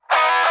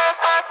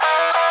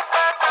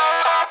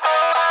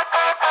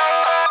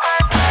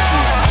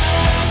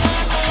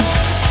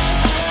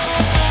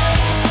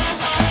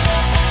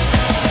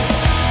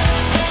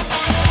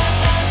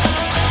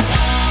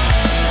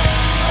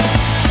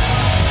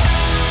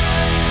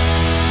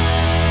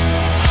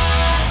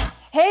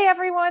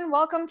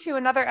Welcome to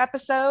another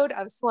episode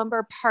of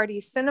Slumber Party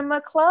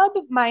Cinema Club.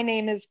 My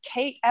name is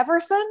Kate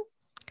Everson.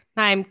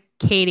 I'm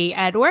Katie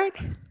Edward.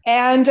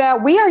 And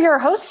we are your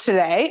hosts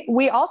today.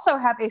 We also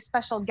have a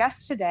special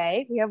guest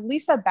today. We have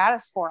Lisa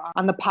Battisford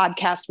on the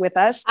podcast with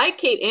us. Hi,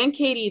 Kate and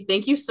Katie.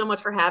 Thank you so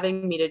much for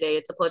having me today.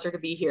 It's a pleasure to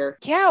be here.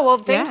 Yeah, well,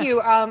 thank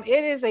you.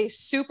 It is a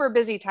super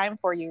busy time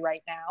for you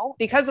right now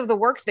because of the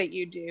work that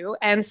you do.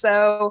 And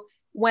so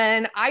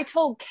when I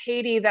told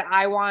Katie that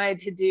I wanted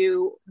to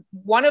do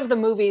one of the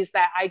movies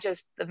that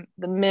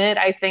the minute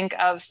I think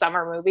of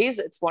summer movies,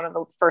 it's one of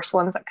the first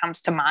ones that comes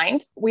to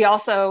mind. We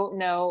also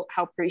know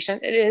how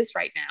prescient it is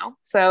right now.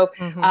 So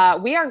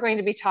we are going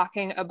to be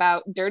talking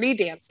about Dirty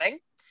Dancing,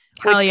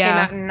 which came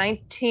out in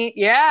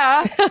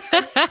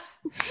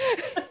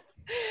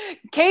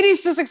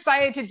Katie's just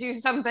excited to do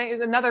something.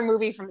 Is another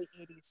movie from the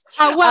 80s.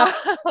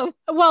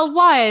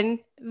 One,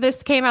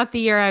 this came out the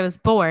year I was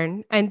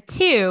born. And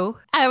two,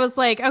 I was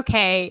like,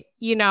 okay,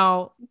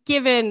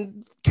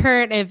 given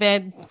current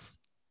events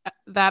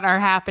that are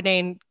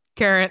happening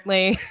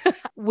currently,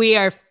 we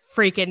are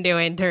freaking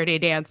doing Dirty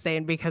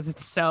Dancing because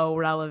it's so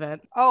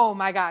relevant. Oh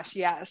my gosh,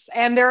 yes.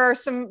 And there are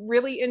some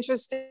really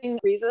interesting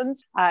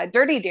reasons.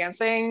 Dirty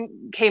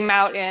Dancing came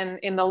out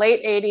in the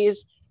late 80s.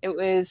 It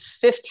was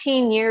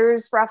 15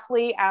 years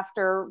roughly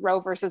after Roe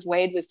versus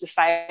Wade was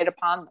decided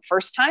upon the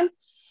first time,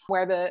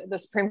 where the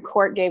Supreme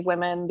Court gave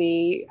women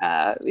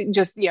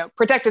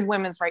protected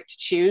women's right to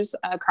choose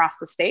across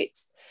the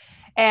states.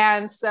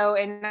 And so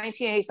in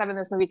 1987,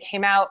 this movie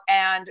came out,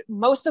 and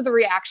most of the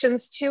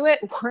reactions to it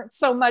weren't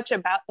so much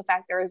about the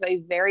fact there is a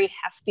very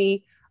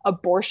hefty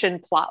abortion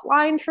plot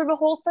line through the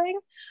whole thing,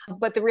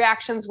 but the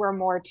reactions were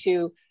more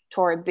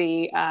toward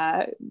the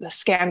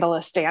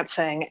scandalous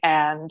dancing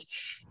and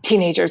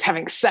teenagers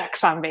having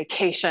sex on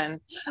vacation.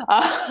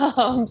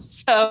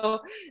 So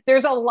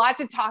there's a lot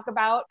to talk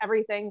about,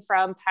 everything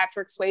from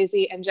Patrick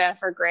Swayze and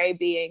Jennifer Grey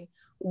being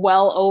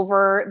well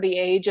over the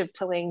age of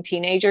playing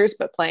teenagers,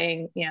 but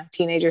playing,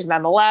 teenagers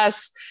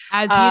nonetheless.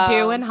 As you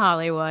do in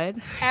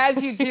Hollywood.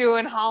 As you do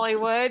in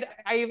Hollywood.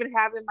 I even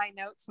have in my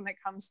notes when it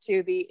comes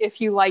to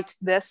if you liked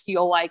this,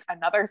 you'll like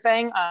another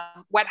thing.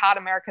 Wet Hot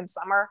American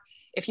Summer.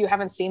 If you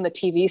haven't seen the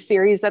TV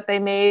series that they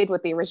made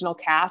with the original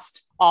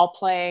cast, all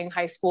playing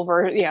high school,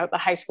 the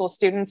high school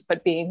students,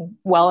 but being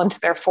well into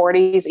their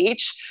 40s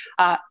each.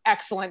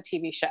 Excellent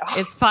TV show.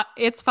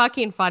 It's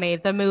fucking funny.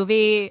 The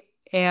movie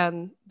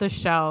and the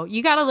show.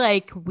 You gotta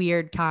like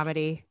weird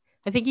comedy.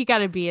 I think you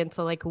gotta be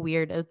into like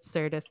weird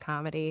absurdist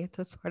comedy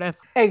to sort of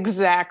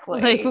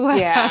exactly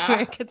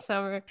American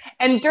Summer.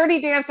 And Dirty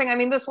Dancing. I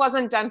mean, this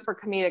wasn't done for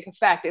comedic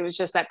effect. It was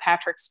just that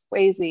Patrick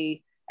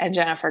Swayze and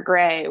Jennifer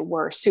Grey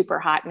were super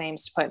hot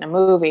names to put in a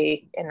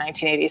movie in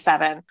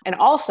 1987. And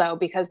also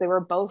because they were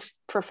both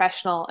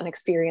professional and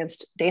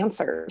experienced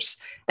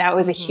dancers. That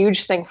was a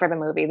huge thing for the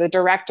movie. The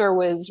director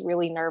was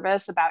really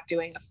nervous about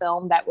doing a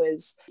film that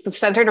was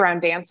centered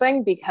around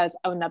dancing because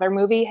another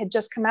movie had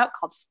just come out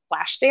called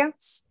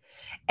Flashdance.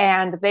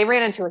 And they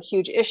ran into a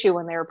huge issue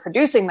when they were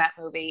producing that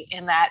movie,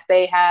 in that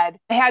they had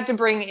to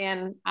bring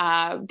in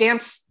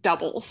dance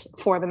doubles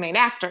for the main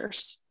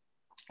actors.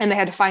 And they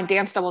had to find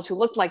dance doubles who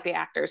looked like the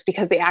actors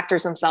because the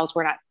actors themselves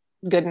were not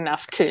good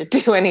enough to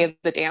do any of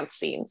the dance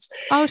scenes.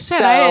 Oh,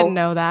 shit. I didn't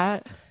know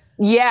that.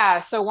 Yeah.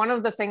 So one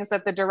of the things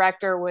that the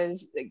director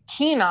was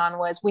keen on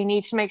was we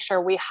need to make sure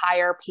we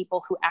hire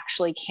people who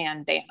actually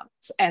can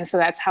dance. And so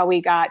that's how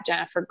we got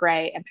Jennifer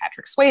Grey and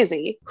Patrick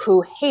Swayze,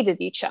 who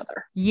hated each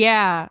other.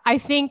 Yeah. I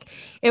think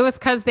it was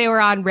because they were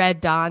on Red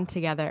Dawn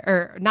together,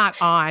 or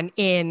not on,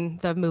 in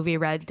the movie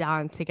Red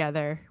Dawn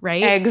together,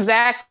 right?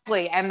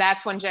 Exactly. And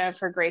that's when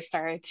Jennifer Grey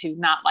started to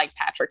not like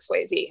Patrick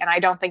Swayze. And I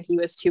don't think he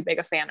was too big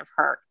a fan of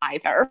her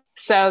either.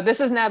 So this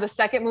is now the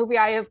second movie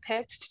I have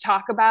picked to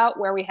talk about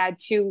where we had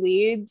two lead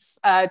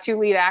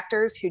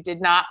actors who did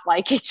not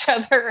like each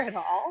other at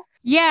all.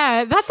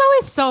 Yeah, that's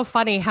always so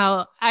funny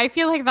how I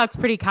feel like that's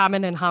pretty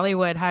common in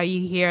Hollywood, how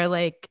you hear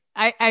like,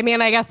 I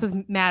mean, I guess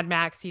with Mad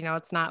Max,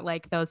 it's not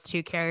like those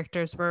two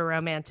characters were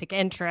romantic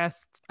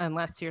interests,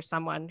 unless you're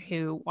someone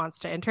who wants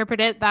to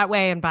interpret it that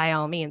way, and by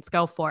all means,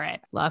 go for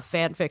it. Love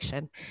fan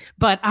fiction.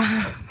 But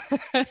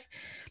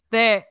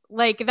that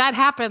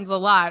happens a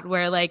lot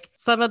where like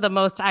some of the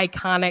most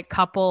iconic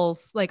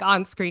couples, like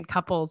on-screen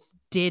couples,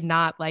 did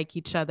not like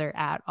each other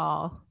at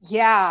all.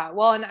 Yeah.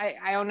 Well, and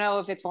I don't know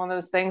if it's one of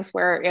those things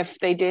where if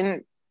they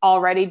didn't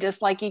already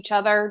dislike each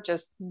other,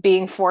 just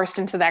being forced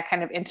into that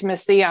kind of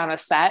intimacy on a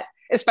set,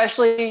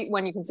 especially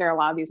when you consider a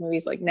lot of these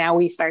movies, like now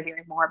we start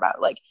hearing more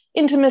about like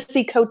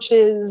intimacy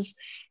coaches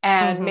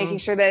and making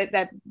sure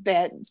that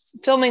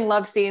filming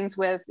love scenes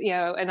with,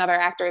 another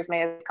actor is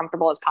made as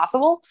comfortable as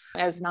possible,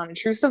 as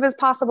non-intrusive as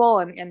possible.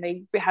 And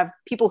they have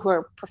people who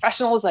are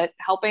professionals at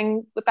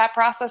helping with that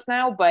process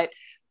now. But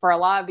for a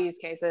lot of these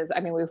cases, I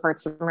mean, we've heard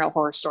some real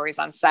horror stories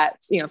on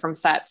sets, from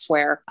sets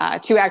where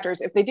two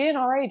actors, if they didn't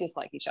already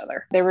dislike each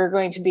other, there were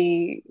going to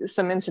be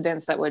some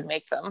incidents that would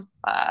make them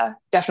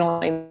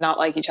definitely not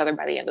like each other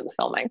by the end of the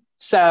filming.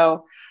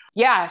 So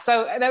Yeah,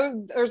 so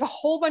there's a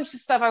whole bunch of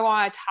stuff I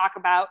want to talk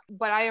about,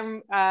 but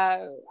I'm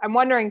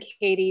wondering,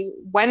 Katie,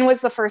 when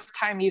was the first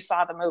time you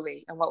saw the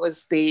movie, and what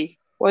was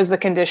the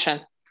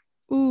condition?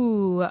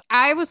 Ooh,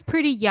 I was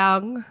pretty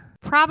young,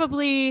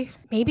 probably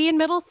maybe in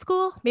middle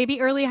school,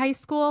 maybe early high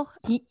school,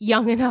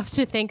 young enough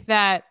to think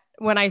that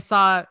when I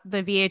saw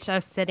the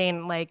VHS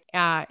sitting like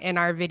in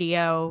our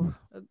video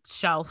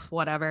shelf,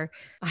 whatever,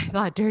 I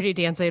thought Dirty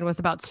Dancing was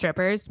about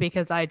strippers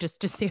because I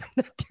just assumed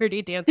that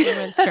Dirty Dancing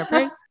meant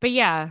strippers. But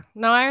yeah,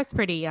 no, I was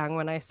pretty young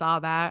when I saw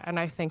that. And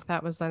I think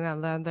that was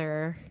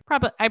another,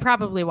 I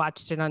probably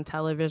watched it on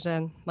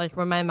television, like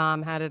when my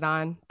mom had it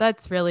on.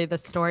 That's really the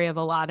story of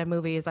a lot of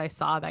movies I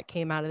saw that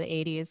came out of the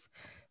 80s.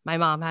 My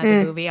mom had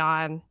the movie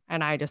on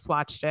and I just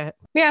watched it.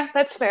 Yeah,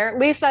 that's fair.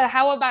 Lisa,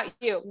 how about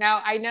you?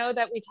 Now, I know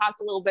that we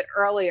talked a little bit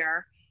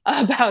earlier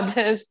about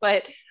this,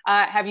 but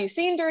have you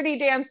seen Dirty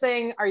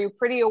Dancing? Are you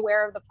pretty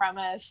aware of the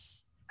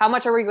premise? How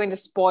much are we going to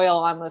spoil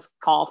on this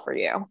call for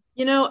you?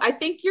 You know, I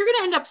think you're going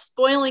to end up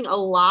spoiling a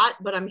lot,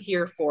 but I'm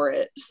here for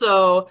it.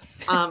 So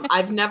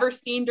I've never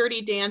seen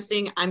Dirty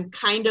Dancing. I'm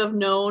kind of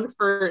known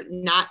for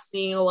not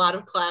seeing a lot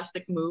of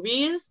classic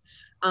movies.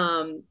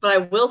 But I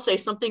will say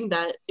something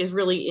that is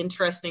really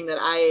interesting that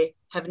I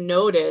have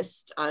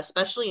noticed,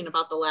 especially in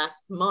about the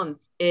last month,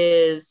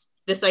 is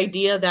this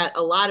idea that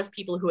a lot of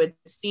people who had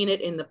seen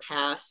it in the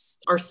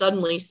past are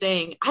suddenly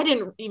saying, I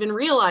didn't even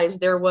realize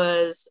there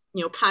was,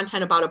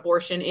 content about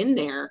abortion in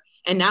there.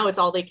 And now it's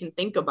all they can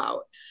think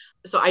about.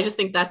 So I just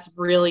think that's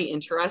really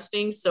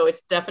interesting. So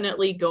it's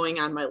definitely going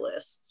on my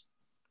list.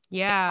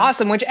 Yeah.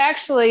 Awesome. Which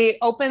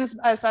actually opens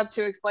us up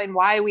to explain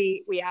why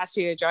we asked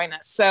you to join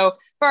us. So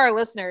for our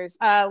listeners,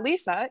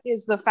 Lisa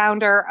is the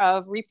founder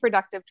of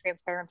Reproductive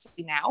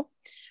Transparency Now,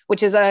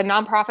 which is a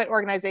nonprofit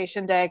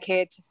organization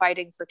dedicated to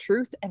fighting for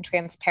truth and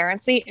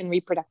transparency in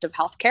reproductive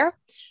health care.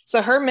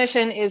 So her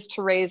mission is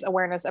to raise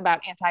awareness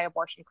about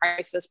anti-abortion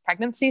crisis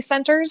pregnancy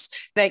centers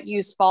that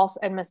use false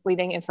and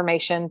misleading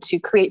information to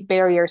create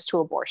barriers to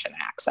abortion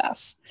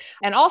access.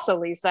 And also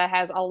Lisa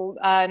has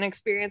an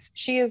experience.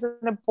 She is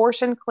an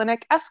abortion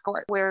clinic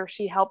escort where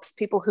she helps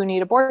people who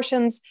need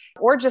abortions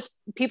or just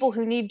people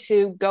who need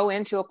to go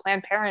into a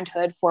Planned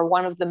Parenthood for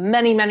one of the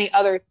many, many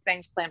other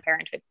things Planned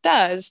Parenthood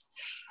does.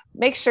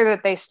 Make sure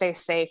that they stay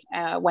safe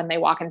when they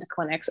walk into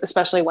clinics,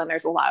 especially when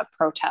there's a lot of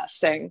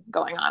protesting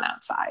going on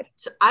outside.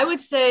 So I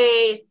would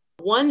say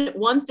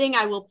one thing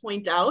I will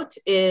point out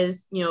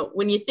is,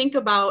 when you think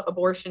about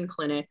abortion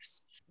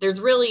clinics,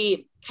 there's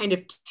really kind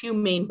of two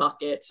main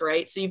buckets,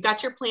 right? So you've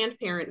got your Planned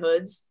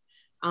Parenthoods,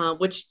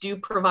 which do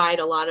provide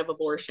a lot of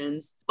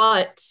abortions,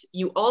 but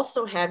you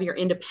also have your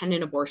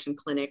independent abortion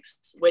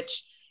clinics,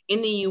 which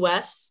in the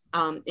US,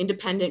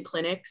 independent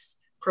clinics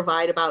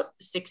provide about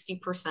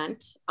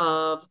 60%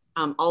 of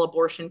all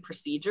abortion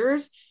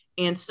procedures.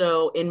 And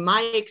so in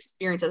my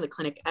experience as a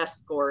clinic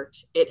escort,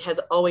 it has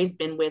always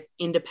been with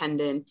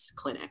independent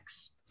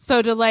clinics.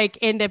 So to like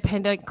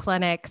independent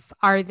clinics,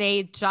 are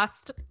they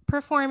just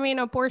performing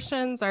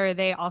abortions or are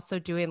they also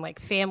doing like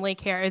family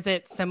care? Is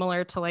it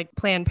similar to like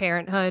Planned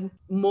Parenthood?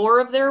 More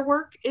of their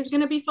work is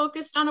going to be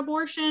focused on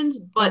abortions,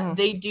 but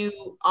they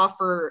do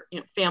offer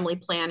family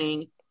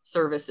planning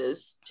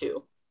services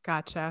too.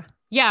 Gotcha.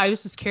 Yeah, I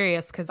was just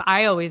curious because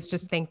I always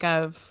just think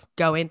of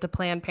going to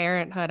Planned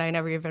Parenthood. I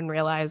never even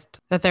realized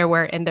that there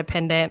were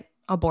independent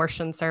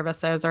abortion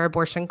services or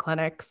abortion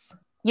clinics.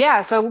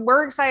 Yeah, so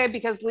we're excited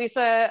because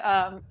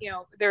Lisa,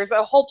 there's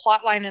a whole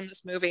plot line in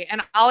this movie.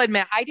 And I'll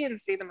admit, I didn't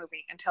see the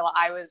movie until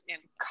I was in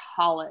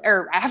college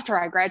or after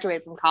I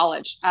graduated from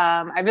college.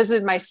 I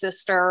visited my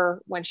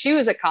sister when she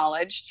was at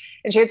college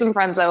and she had some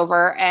friends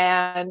over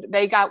and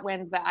they got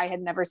wind that I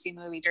had never seen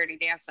the movie Dirty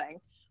Dancing.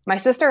 My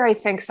sister, I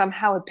think,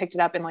 somehow had picked it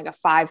up in like a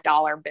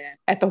 $5 bin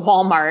at the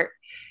Walmart.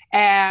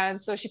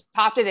 And so she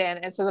popped it in.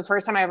 And so the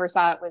first time I ever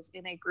saw it was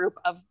in a group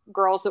of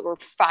girls that were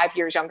 5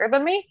 years younger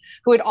than me,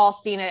 who had all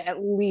seen it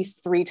at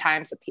least 3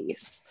 times a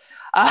piece,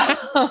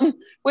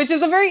 which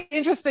is a very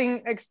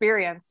interesting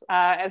experience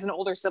as an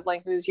older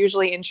sibling who's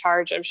usually in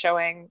charge of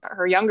showing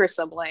her younger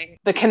sibling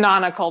the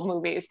canonical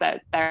movies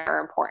that are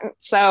important.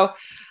 So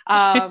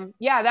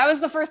yeah, that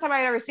was the first time I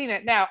had ever seen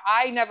it. Now,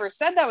 I never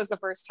said that was the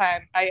first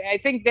time. I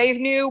think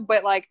Dave knew,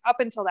 but like up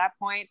until that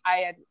point, I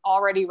had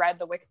already read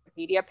the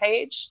Wikipedia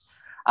page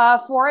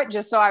for it,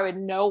 just so I would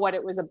know what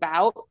it was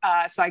about,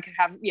 so I could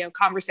have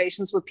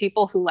conversations with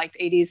people who liked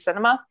 80s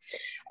cinema,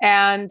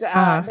 and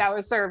that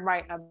was sort of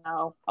my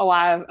a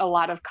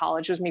lot of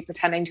college was me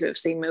pretending to have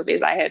seen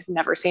movies I had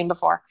never seen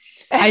before.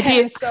 I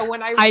do. So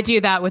when I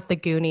do that with the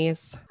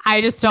Goonies,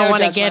 I just don't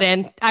want to get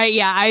in.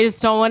 I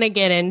just don't want to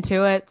get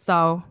into it.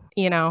 So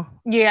yeah,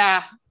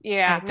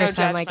 I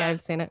pretend like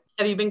I've seen it.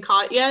 Have you been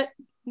caught yet?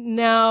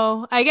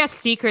 No, I guess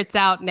Secret's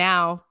out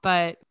now,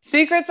 but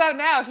Secret's out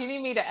now. If you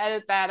need me to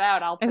edit that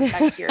out, I'll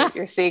protect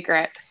your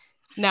secret.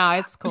 No,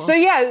 it's cool. So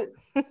yeah,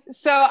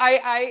 so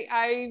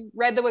I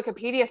read the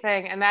Wikipedia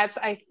thing, and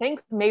I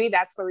think maybe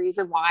that's the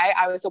reason why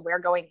I was aware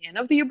going in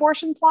of the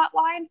abortion plot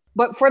line.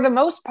 But for the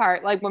most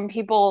part, like when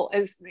people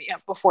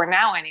before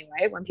now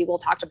anyway, when people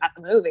talked about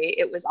the movie,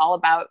 it was all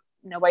about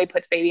nobody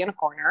puts baby in a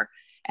corner.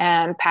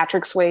 and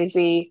Patrick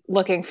Swayze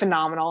looking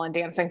phenomenal and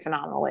dancing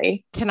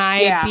phenomenally. Can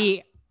I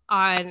be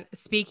on,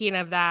 speaking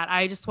of that,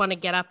 I just want to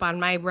get up on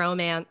my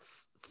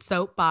romance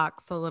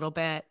soapbox a little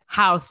bit,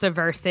 how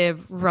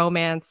subversive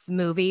romance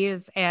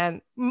movies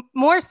and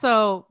more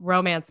so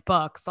romance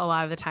books a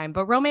lot of the time,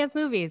 but romance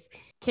movies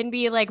can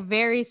be like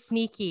very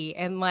sneaky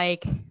and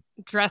like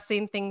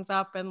dressing things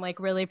up in like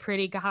really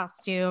pretty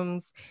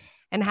costumes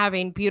and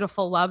having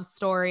beautiful love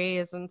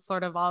stories and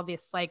sort of all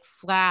this like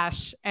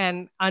flash,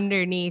 and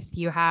underneath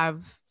you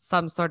have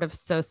some sort of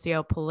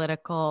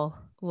socio-political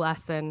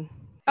lesson.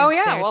 Oh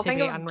yeah, well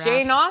think of unwrapped.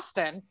 Jane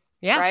Austen.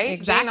 Yeah, right.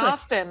 Exactly. Jane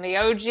Austen, the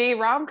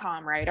OG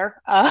rom-com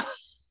writer.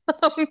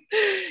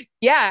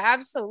 Yeah,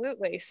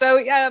 absolutely. So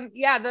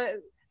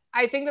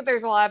I think that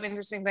there's a lot of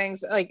interesting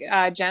things. Like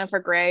Jennifer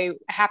Grey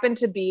happened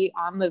to be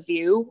on The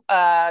View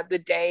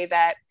the day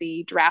that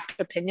the draft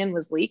opinion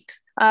was leaked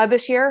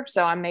this year.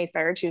 So on May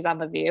 3rd, she was on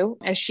The View,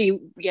 and she,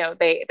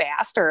 they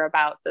asked her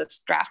about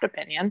this draft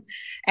opinion,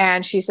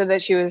 and she said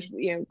that she was,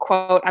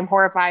 quote, "I'm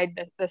horrified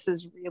that this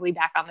is really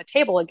back on the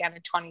table again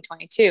in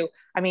 2022.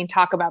 I mean,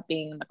 talk about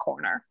being in the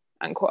corner,"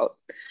 unquote.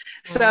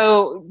 Mm-hmm.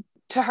 So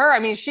to her, I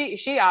mean,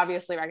 she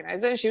obviously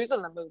recognized it. She was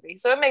in the movie,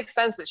 so it makes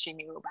sense that she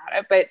knew about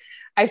it. But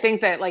I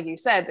think that, like you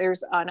said,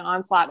 there's an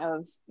onslaught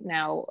of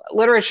now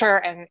literature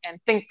and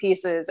think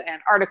pieces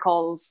and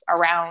articles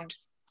around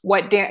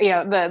what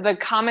the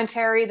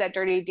commentary that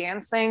Dirty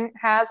Dancing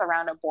has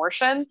around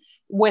abortion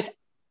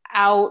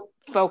without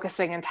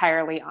focusing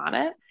entirely on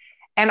it.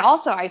 And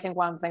also, I think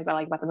one of the things I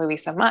like about the movie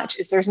so much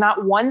is there's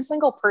not one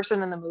single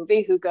person in the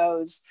movie who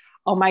goes,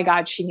 "Oh my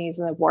God, she needs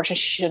an abortion.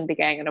 She shouldn't be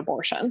getting an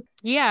abortion."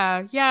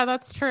 Yeah,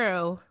 that's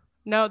true.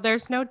 No,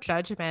 there's no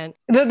judgment.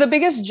 The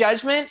biggest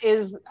judgment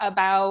is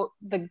about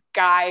the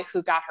guy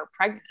who got her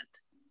pregnant.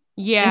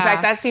 Yeah. In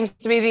fact, that seems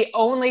to be the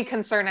only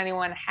concern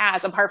anyone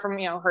has, apart from,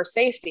 her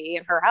safety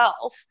and her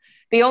health.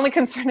 The only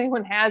concern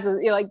anyone has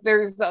is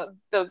there's the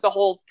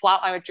whole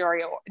plot line with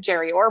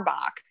Jerry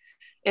Orbach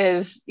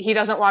is he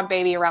doesn't want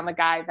baby around the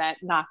guy that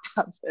knocked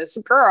up this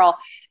girl.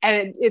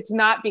 And it's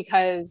not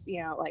because,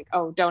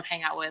 oh, don't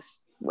hang out with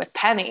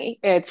Penny.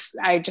 It's,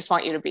 I just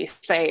want you to be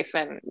safe.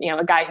 And,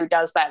 a guy who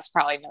does that is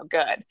probably no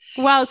good.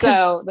 Well,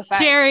 so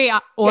Jerry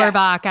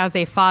Orbach, as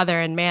a father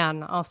and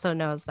man, also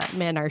knows that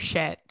men are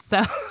shit.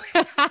 So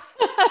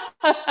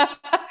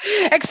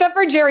except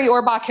for Jerry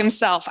Orbach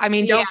himself. I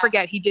mean, don't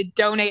forget, he did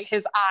donate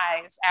his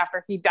eyes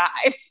after he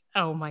died.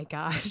 Oh my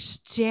gosh.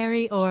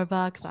 Jerry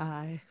Orbach's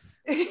eyes.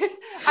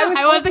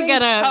 I wasn't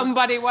gonna.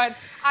 Somebody went.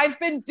 I've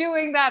been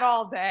doing that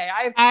all day.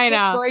 I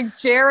know. Going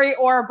Jerry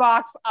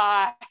Orbach's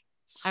eyes.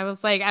 I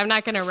was like, I'm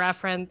not gonna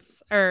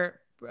reference or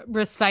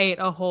recite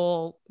a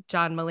whole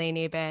John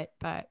Mulaney bit,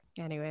 but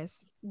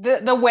anyways,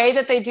 the way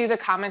that they do the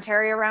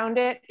commentary around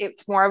it,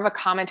 it's more of a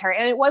commentary,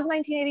 and it was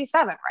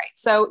 1987, right?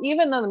 So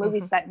even though the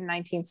movie's set in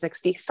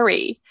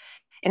 1963,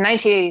 in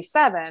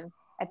 1987,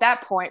 at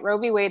that point, Roe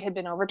v. Wade had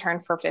been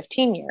overturned for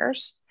 15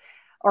 years.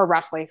 Or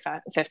roughly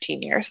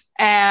 15 years.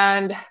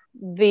 And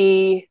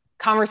the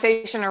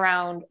conversation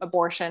around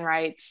abortion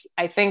rights,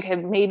 I think,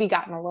 had maybe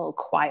gotten a little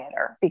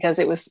quieter because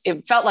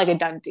it felt like a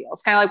done deal.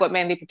 It's kind of like what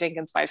Mandy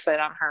Patinkin's wife said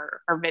on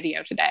her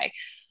video today.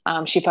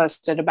 She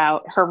posted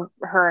about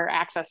her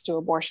access to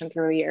abortion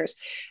through the years.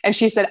 And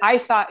she said,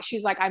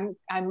 she's like,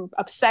 I'm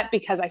upset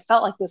because I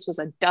felt like this was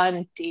a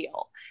done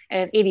deal.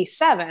 And in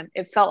 87,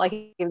 it felt like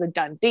it was a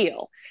done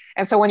deal.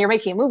 And so when you're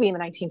making a movie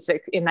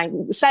set in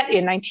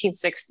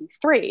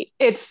 1963,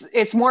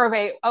 it's more of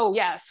a, oh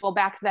yes, well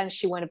back then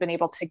she wouldn't have been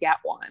able to get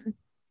one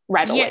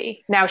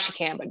readily. Yeah. Now she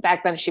can, but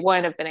back then she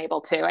wouldn't have been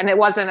able to. And it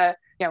wasn't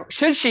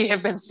should she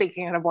have been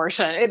seeking an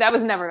abortion? That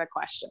was never the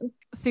question.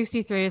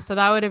 63, so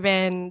that would have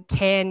been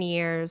 10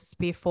 years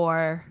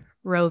before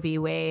Roe v.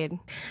 Wade.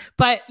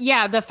 But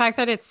yeah, the fact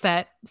that it's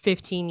set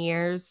 15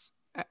 years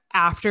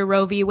after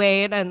Roe v.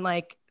 Wade, and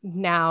like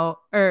now,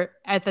 or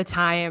at the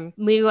time,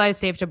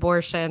 legalized safe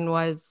abortion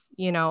was,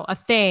 a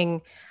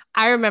thing.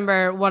 I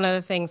remember one of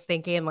the things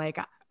thinking, like,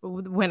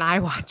 when I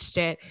watched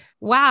it,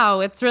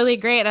 wow, it's really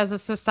great as a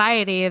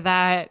society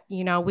that,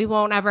 we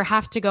won't ever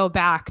have to go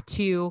back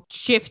to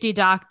shifty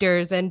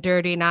doctors and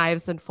dirty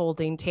knives and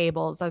folding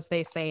tables, as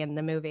they say in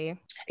the movie.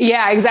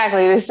 Yeah,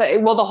 exactly. They say,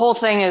 well, the whole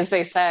thing is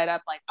they set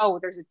up like, oh,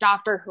 there's a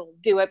doctor who'll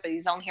do it, but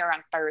he's only here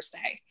on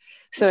Thursday.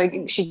 So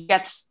she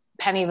gets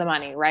Penny the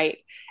money, right?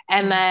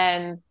 And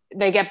then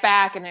they get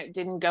back and it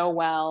didn't go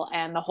well.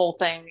 And the whole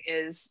thing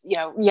is,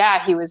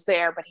 he was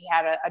there, but he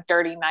had a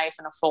dirty knife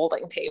and a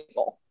folding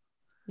table.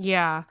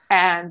 Yeah.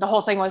 And the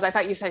whole thing was, I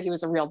thought you said he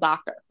was a real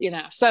doctor,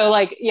 So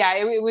like, yeah,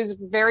 it was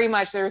very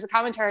much, there was a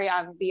commentary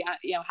on the,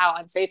 how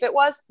unsafe it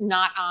was,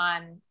 not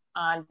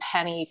on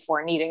Penny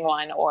for needing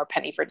one or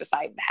Penny for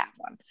deciding to have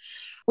one,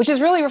 which is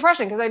really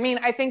refreshing. Cause I mean,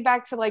 I think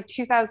back to like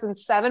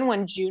 2007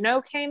 when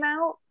Juno came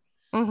out.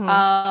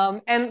 Mm-hmm.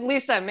 And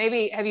Lisa,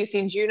 maybe, have you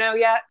seen Juno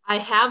yet? I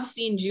have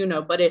seen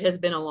Juno, but it has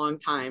been a long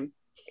time.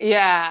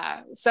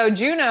 Yeah. So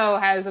Juno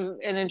has an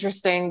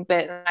interesting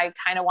bit, and I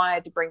kind of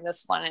wanted to bring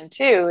this one in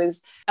too,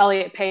 is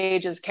Elliot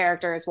Page's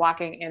character is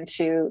walking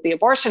into the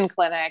abortion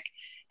clinic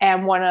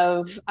and one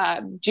of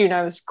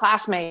Juno's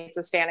classmates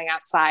is standing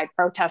outside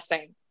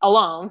protesting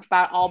alone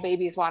about all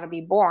babies want to be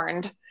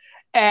born.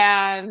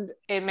 And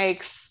it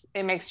makes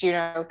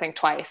Juno think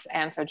twice.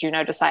 And so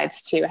Juno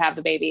decides to have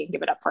the baby and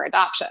give it up for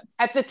adoption.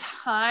 At the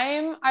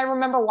time, I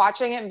remember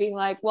watching it and being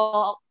like,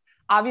 well,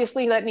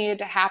 obviously that needed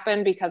to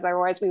happen because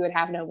otherwise we would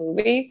have no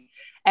movie.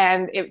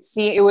 And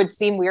it would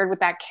seem weird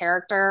with that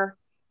character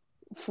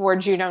for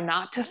Juno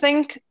not to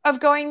think of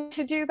going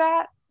to do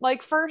that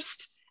like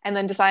first and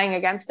then deciding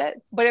against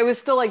it. But it was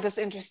still like this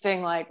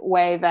interesting like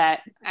way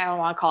that, I don't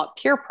want to call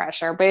it peer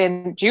pressure, but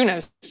in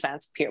Juno's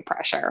sense, peer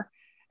pressure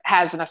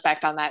has an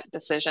effect on that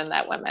decision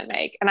that women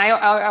make. And I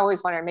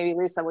always wonder, maybe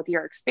Lisa, with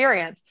your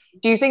experience,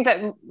 do you think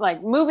that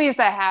like movies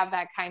that have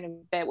that kind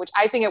of bit, which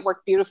I think it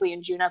worked beautifully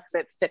in Juno because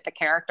it fit the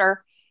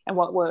character and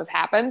what would have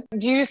happened.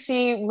 Do you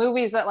see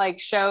movies that like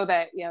show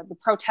that, you know, the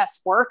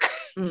protests work?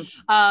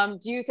 Do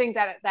you think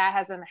that that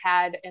hasn't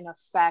had an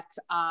effect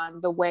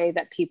on the way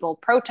that people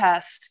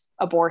protest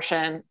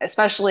abortion,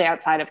 especially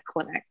outside of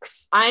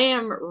clinics? I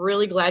am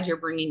really glad you're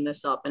bringing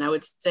this up. And I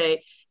would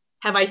say,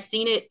 have I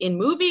seen it in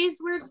movies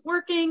where it's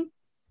working?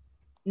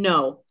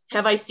 No.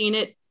 Have I seen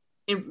it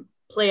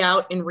play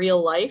out in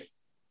real life?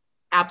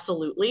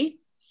 Absolutely.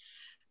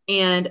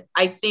 And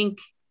I think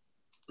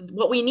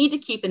what we need to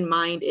keep in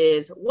mind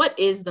is, what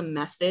is the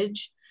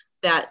message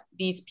that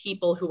these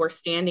people who are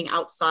standing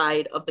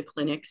outside of the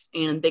clinics,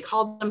 and they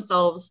call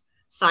themselves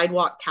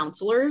sidewalk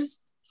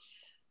counselors,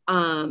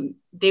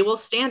 they will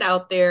stand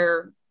out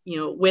there, you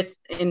know,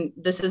 and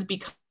this has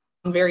become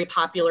very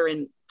popular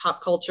in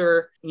pop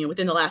culture, you know,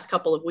 within the last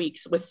couple of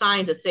weeks, with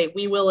signs that say,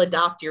 "We will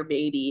adopt your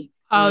baby."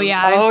 Oh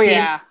yeah.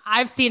 Yeah.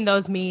 I've seen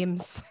those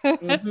memes.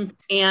 Mm-hmm.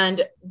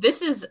 And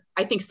this is,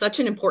 I think, such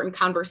an important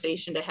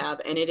conversation to have,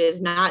 and it is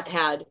not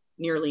had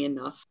nearly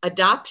enough.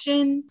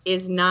 Adoption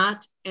is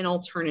not an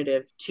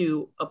alternative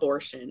to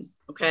abortion.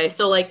 Okay.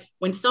 So like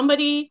when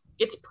somebody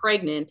gets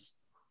pregnant,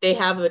 they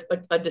have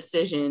a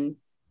decision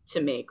to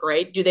make,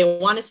 right? Do they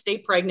want to stay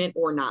pregnant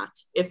or not?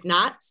 If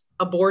not,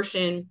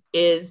 abortion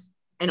is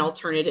an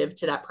alternative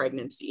to that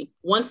pregnancy.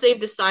 Once they've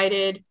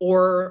decided,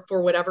 or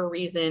for whatever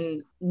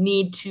reason,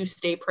 need to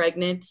stay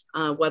pregnant,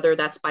 whether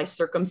that's by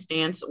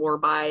circumstance or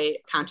by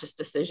conscious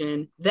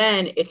decision,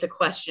 then it's a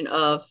question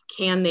of,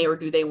 can they or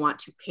do they want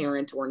to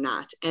parent or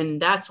not?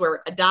 And that's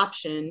where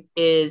adoption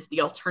is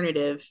the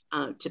alternative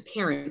to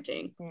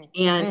parenting.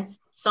 Mm-hmm. And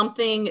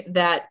something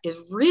that is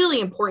really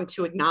important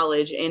to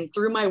acknowledge, and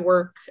through my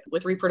work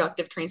with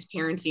reproductive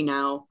transparency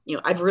now, you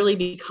know, I've really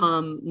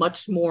become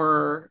much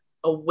more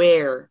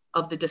aware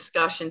of the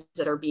discussions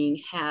that are being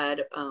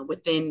had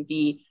within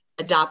the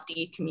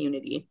adoptee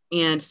community.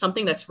 And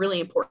something that's really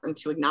important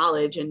to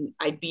acknowledge, and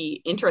I'd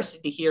be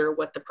interested to hear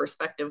what the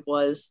perspective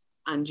was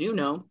on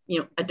Juno, you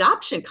know,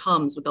 adoption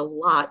comes with a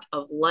lot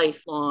of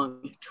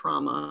lifelong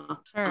trauma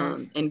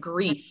and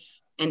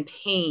grief and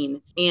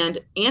pain.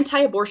 And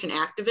anti-abortion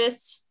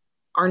activists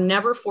are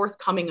never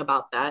forthcoming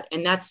about that.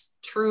 And that's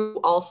true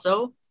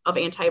also of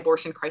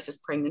anti-abortion crisis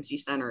pregnancy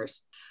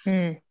centers.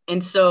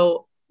 And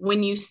so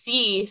when you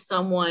see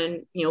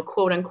someone, you know,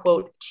 quote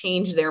unquote,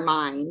 change their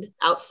mind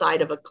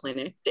outside of a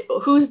clinic,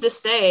 who's to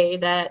say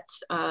that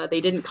they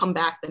didn't come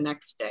back the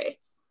next day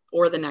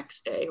or the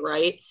next day,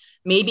 right?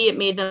 Maybe it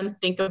made them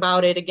think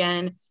about it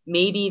again.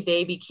 Maybe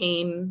they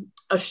became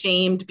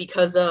ashamed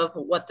because of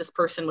what this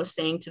person was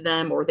saying to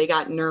them, or they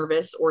got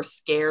nervous or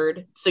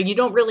scared. So you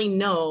don't really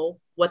know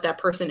what that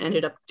person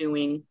ended up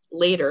doing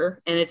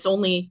later. And it's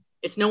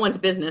no one's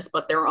business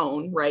but their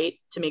own, right,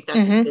 to make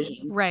that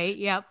decision. Right.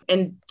 Yep.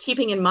 And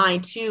keeping in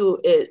mind too,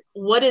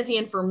 what is the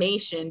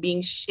information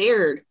being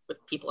shared with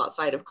people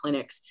outside of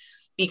clinics?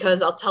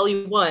 Because I'll tell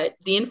you what,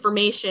 the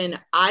information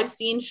I've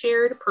seen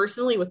shared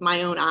personally with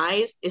my own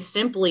eyes is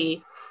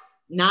simply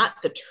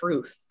not the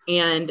truth.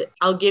 And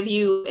I'll give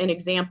you an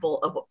example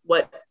of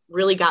what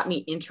really got me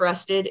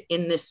interested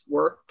in this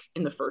work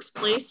in the first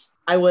place.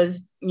 I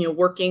was, you know,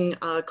 working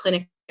a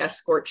clinic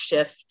escort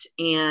shift,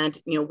 and,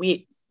 you know,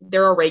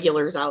 there are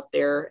regulars out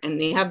there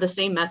and they have the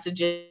same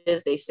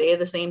messages. They say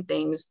the same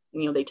things,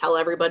 you know, they tell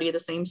everybody the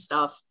same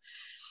stuff.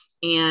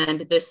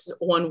 And this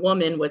one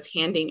woman was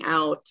handing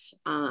out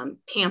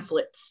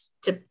pamphlets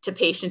to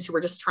patients who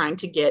were just trying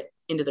to get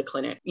into the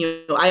clinic.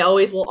 You know, I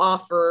always will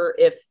offer,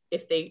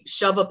 if they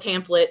shove a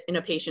pamphlet in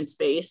a patient's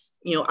face,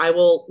 you know, I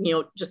will, you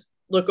know, just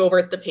look over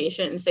at the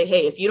patient and say,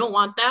 hey, if you don't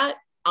want that,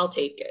 I'll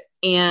take it.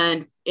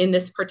 And in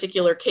this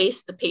particular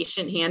case, the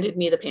patient handed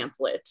me the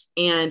pamphlet,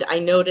 and I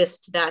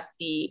noticed that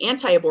the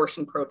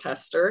anti-abortion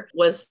protester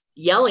was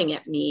yelling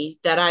at me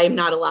that I'm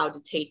not allowed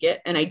to take it,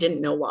 and I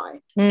didn't know why.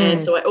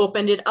 And so I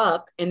opened it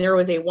up, and there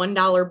was a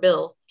 $1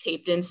 bill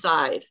taped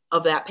inside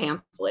of that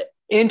pamphlet.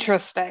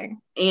 Interesting.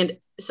 And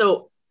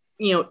so,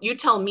 you know, you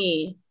tell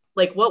me,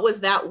 like, what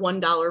was that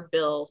 $1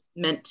 bill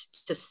meant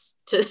to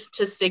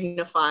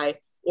signify,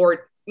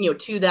 or, you know,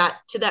 to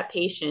that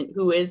patient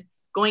who is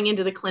going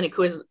into the clinic,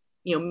 who is,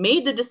 you know,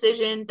 made the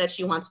decision that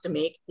she wants to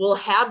make, will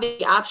have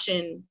the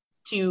option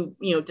to,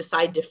 you know,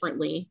 decide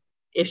differently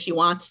if she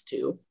wants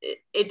to.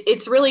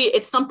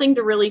 It's something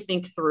to really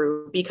think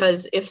through,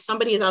 because if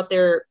somebody is out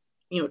there,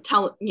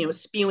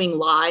 spewing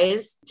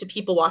lies to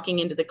people walking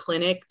into the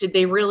clinic, did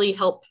they really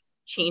help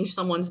change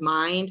someone's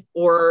mind,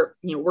 or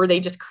were they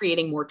just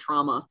creating more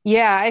trauma?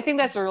 Yeah, I think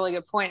that's a really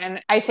good point.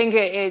 And I think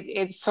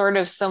it's sort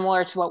of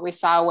similar to what we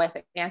saw with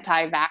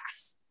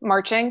anti-vax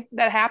marching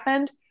that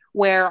happened,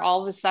 where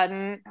all of a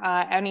sudden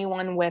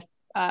anyone with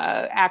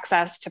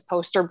access to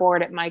poster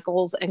board at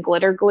Michael's and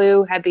glitter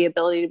glue had the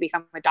ability to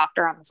become a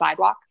doctor on the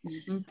sidewalk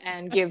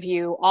and give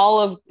you all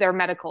of their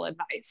medical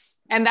advice.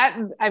 And that,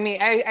 I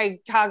mean, I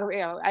talk,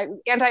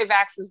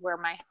 anti-vax is where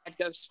my head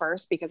goes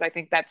first, because I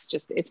think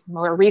it's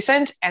more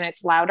recent and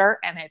it's louder,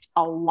 and it's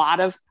a lot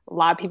of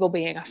people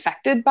being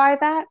affected by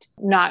that,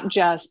 not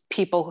just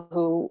people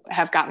who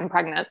have gotten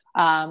pregnant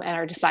and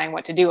are deciding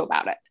what to do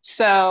about it.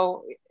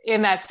 So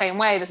in that same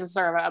way, this is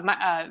sort of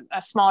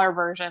a smaller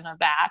version of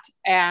that.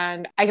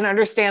 And I can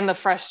understand the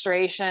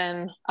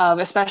frustration of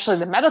especially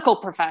the medical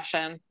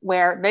profession,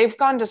 where they've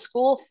gone to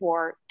school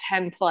for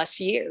 10 plus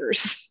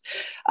years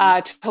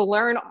to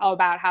learn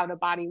about how the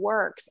body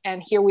works.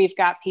 And here we've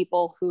got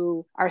people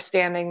who are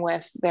standing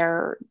with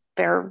their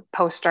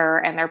poster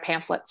and their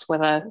pamphlets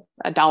with a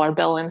dollar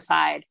bill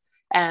inside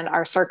and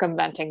are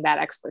circumventing that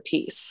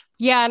expertise.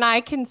 Yeah. And I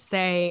can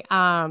say,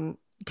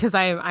 because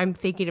I'm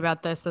thinking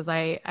about this as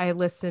I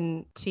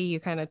listen to you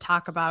kind of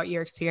talk about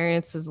your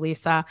experiences,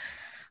 Lisa.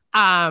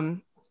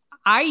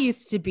 I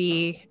used to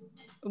be,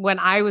 when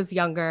I was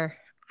younger,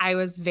 I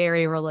was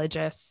very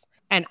religious,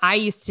 and I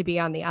used to be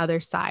on the other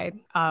side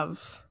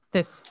of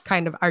this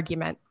kind of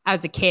argument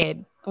as a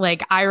kid.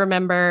 Like, I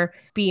remember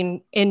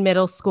being in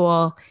middle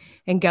school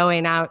and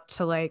going out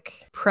to like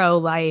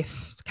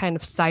pro-life kind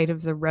of side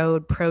of the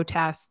road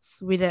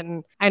protests. I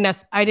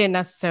didn't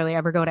necessarily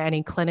ever go to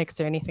any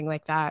clinics or anything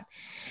like that.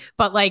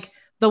 But like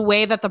the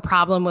way that the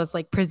problem was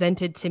like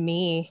presented to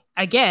me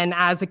again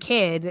as a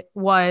kid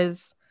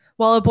was,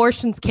 well,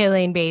 abortion's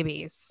killing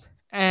babies.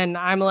 And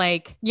I'm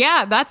like,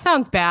 yeah, that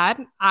sounds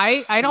bad.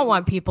 I don't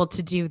want people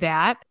to do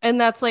that. And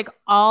that's like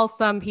all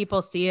some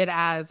people see it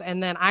as.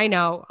 And then I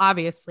know,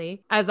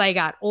 obviously, as I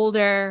got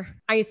older,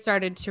 I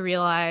started to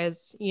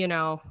realize,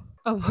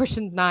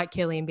 abortion's not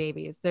killing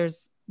babies.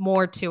 There's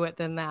more to it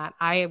than that.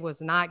 I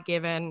was not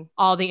given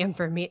all the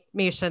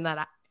information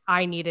that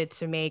I needed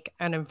to make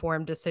an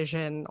informed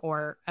decision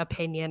or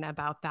opinion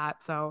about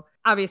that. So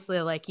obviously,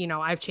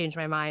 I've changed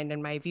my mind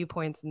and my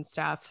viewpoints and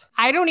stuff.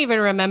 I don't even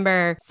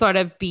remember sort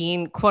of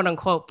being quote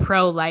unquote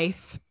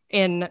pro-life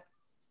in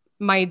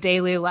my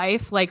daily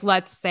life. Like,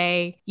 let's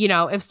say,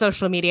 if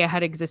social media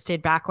had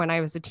existed back when I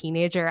was a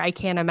teenager, I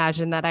can't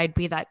imagine that I'd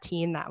be that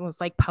teen that was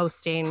like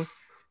posting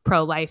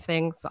pro-life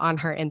things on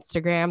her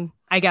Instagram.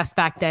 I guess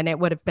back then it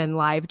would have been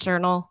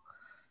LiveJournal.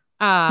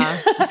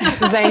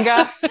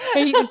 Zanga.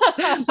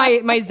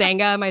 my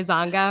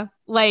Zanga.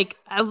 Like,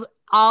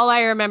 all I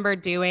remember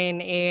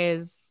doing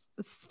is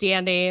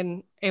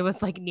standing. It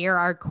was like near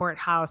our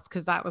courthouse,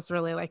 because that was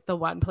really like the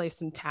one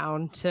place in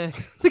town to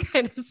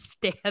kind of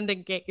stand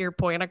and get your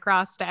point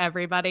across to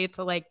everybody,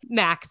 to like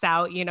max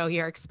out,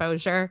 your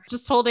exposure.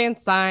 Just holding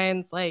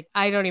signs. Like,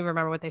 I don't even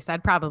remember what they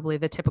said. Probably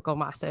the typical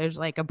message,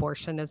 like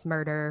abortion is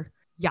murder,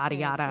 yada,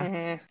 yada.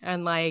 Mm-hmm.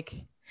 And like,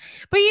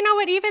 but you know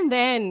what, even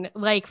then,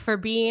 like, for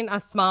being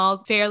a small,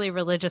 fairly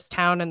religious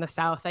town in the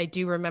South, I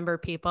do remember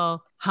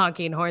people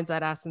honking horns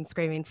at us and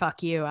screaming,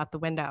 "Fuck you," out the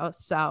window.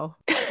 So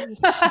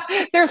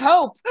there's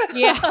hope.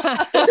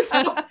 Yeah. There's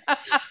hope.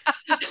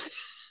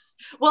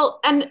 Well,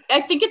 and I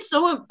think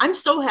I'm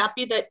so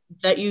happy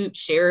that you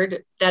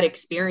shared that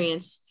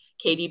experience,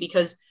 Katie,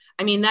 because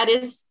I mean, that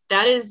is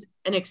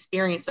an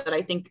experience that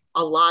I think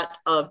a lot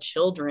of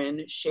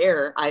children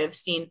share. I have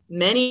seen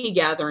many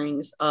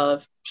gatherings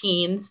of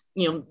teens,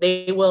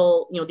 they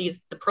will,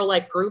 the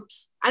pro-life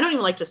groups. I don't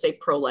even like to say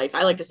pro-life.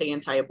 I like to say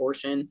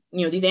anti-abortion.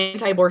 These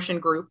anti-abortion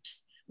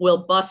groups will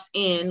bus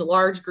in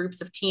large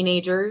groups of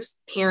teenagers.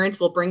 Parents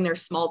will bring their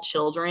small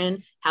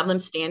children, have them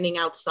standing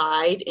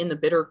outside in the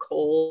bitter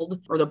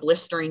cold or the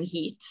blistering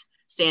heat,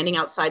 standing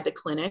outside the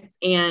clinic.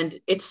 And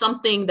it's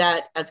something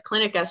that as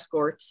clinic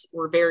escorts,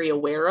 we're very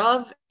aware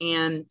of.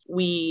 And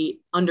we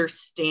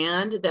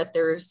understand that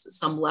there's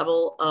some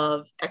level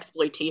of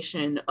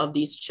exploitation of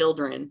these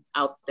children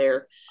out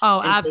there.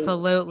 Oh, and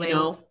absolutely.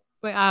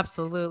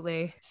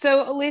 Absolutely.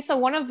 So Lisa,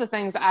 one of the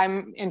things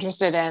I'm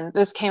interested in,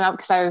 this came up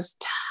because I was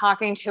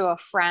talking to a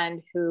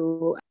friend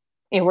who,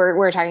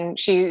 we're talking,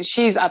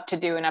 she's up to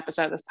do an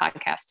episode of this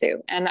podcast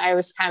too. And I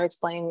was kind of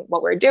explaining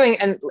what we're doing.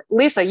 And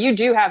Lisa, you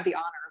do have the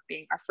honor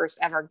being our first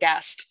ever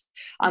guest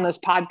on this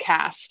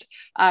podcast,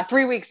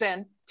 3 weeks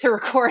in to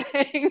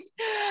recording.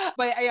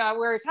 But we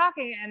were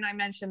talking, and I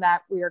mentioned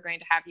that we were going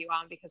to have you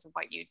on because of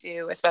what you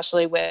do,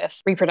 especially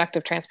with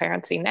Reproductive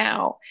Transparency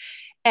Now.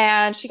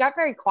 And she got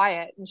very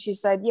quiet, and she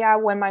said, yeah,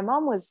 when my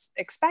mom was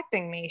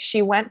expecting me,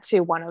 she went to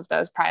one of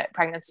those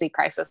pregnancy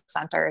crisis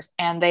centers,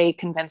 and they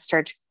convinced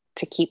her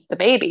to keep the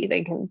baby.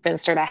 They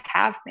convinced her to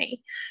have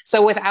me.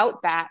 So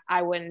without that,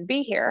 I wouldn't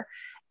be here.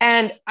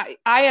 And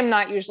I am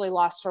not usually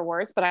lost for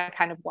words, but I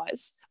kind of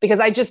was, because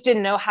I just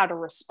didn't know how to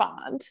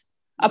respond.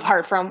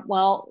 apart from,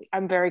 well,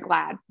 I'm very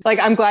glad. Like,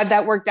 I'm glad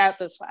that worked out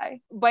this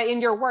way. But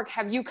in your work,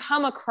 have you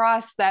come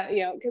across that,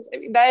 you know, because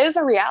that is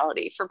a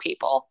reality for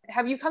people.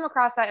 Have you come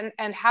across that?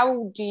 And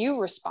how do you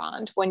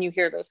respond when you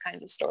hear those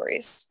kinds of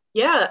stories?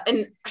 Yeah.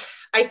 And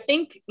I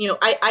think, you know,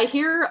 I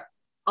hear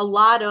a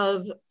lot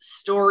of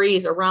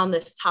stories around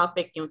this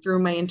topic, you know, through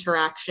my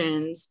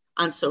interactions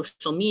on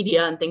social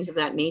media and things of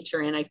that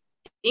nature. And I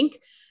think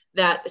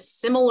that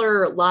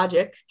similar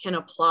logic can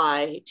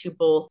apply to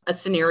both a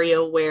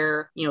scenario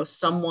where, you know,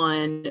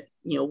 someone,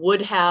 you know,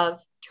 would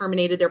have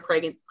terminated their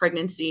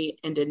pregnancy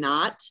and did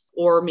not,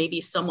 or maybe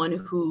someone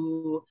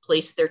who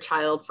placed their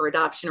child for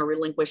adoption or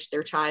relinquished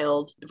their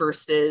child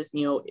versus,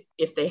 you know,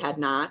 if they had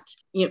not.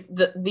 You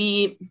know,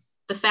 the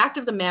fact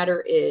of the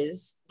matter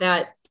is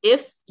that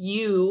if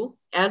you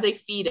as a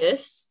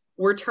fetus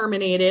were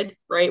terminated,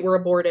 right, were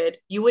aborted,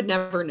 you would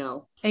never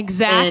know.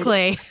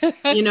 Exactly.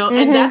 And, you know,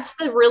 and that's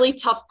the really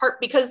tough part,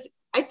 because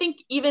I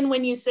think even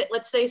when you sit,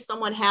 let's say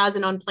someone has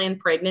an unplanned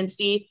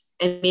pregnancy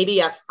and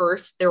maybe at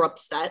first they're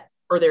upset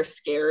or they're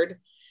scared,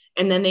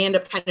 and then they end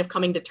up kind of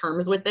coming to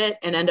terms with it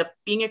and end up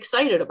being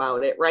excited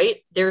about it,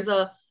 right? There's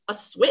a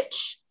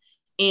switch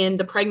in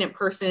the pregnant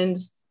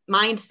person's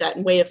mindset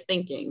and way of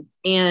thinking.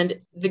 And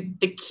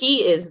the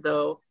key is,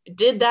 though,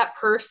 did that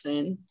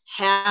person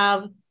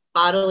have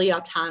bodily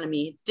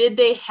autonomy? Did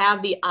they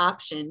have the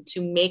option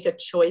to make a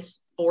choice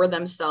for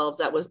themselves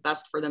that was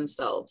best for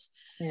themselves?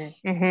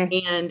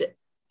 Mm-hmm. And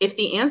if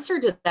the answer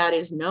to that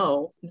is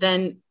no,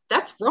 then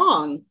that's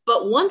wrong.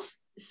 But once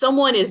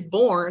someone is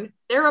born,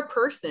 they're a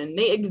person,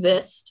 they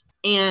exist,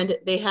 and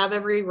they have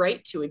every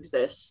right to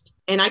exist.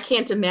 And I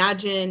can't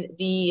imagine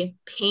the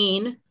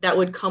pain that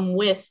would come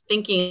with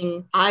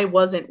thinking I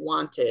wasn't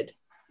wanted,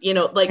 you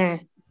know,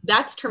 like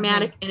that's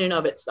traumatic in and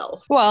of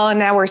itself. Well, and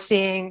now we're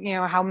seeing, you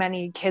know, how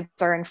many kids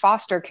are in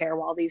foster care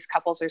while these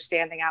couples are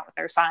standing out with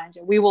their signs.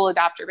 We will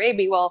adopt your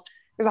baby. Well,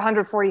 there's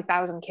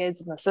 140,000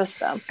 kids in the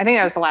system. I think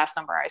that was the last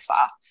number I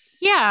saw.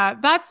 Yeah,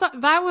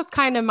 that was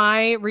kind of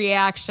my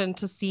reaction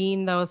to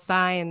seeing those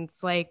signs.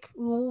 Like,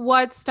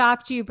 what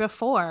stopped you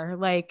before?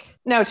 Like,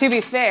 no, to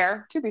be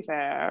fair. Thank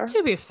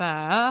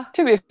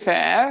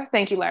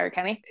you, Larry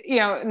Kenny. You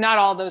know, not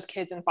all those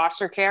kids in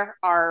foster care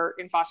are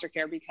in foster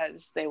care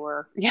because they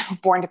were, you know,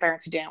 born to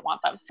parents who didn't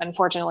want them.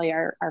 Unfortunately,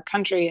 our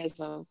country is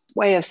a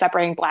way of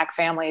separating Black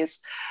families.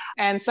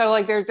 And so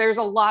like there's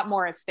a lot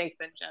more at stake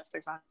than just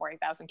there's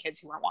 140,000 kids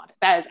who weren't wanted.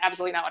 That is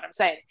absolutely not what I'm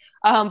saying.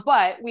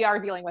 But we are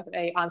dealing with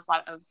an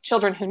onslaught of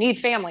children who need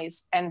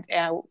families. And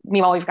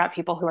meanwhile, we've got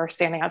people who are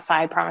standing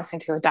outside promising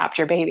to adopt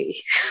your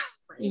baby.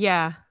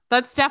 Yeah,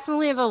 that's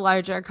definitely the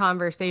larger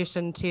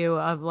conversation too,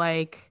 of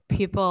like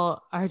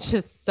people are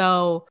just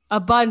so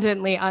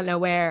abundantly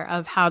unaware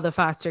of how the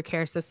foster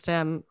care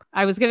system,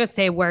 I was going to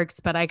say works,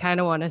 but I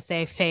kind of want to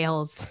say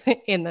fails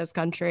in this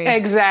country.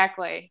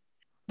 Exactly.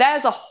 That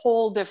is a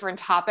whole different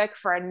topic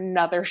for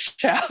another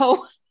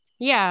show.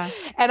 Yeah.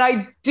 And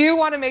I do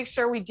want to make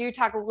sure we do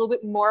talk a little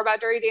bit more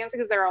about Dirty Dancing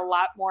because there are a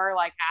lot more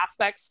like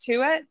aspects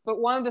to it. But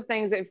one of the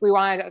things, if we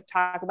wanted to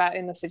talk about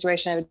in the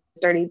situation of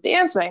Dirty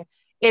Dancing,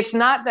 it's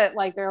not that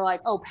like, they're like,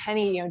 oh,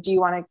 Penny, you know, do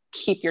you want to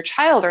keep your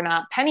child or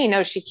not? Penny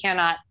knows she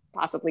cannot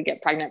possibly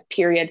get pregnant,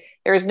 period.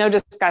 There is no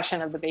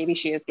discussion of the baby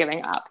she is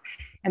giving up.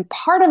 And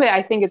part of it,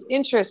 I think, is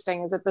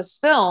interesting is that this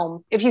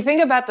film, if you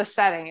think about the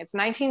setting, it's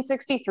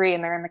 1963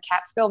 and they're in the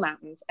Catskill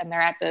Mountains and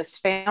they're at this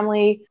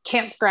family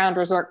campground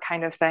resort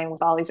kind of thing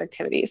with all these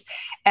activities.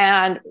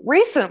 And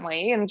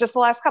recently, in just the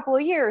last couple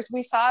of years,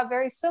 we saw a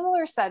very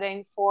similar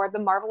setting for The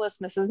Marvelous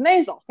Mrs.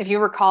 Maisel. If you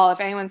recall, if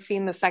anyone's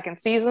seen the second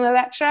season of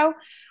that show,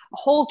 a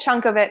whole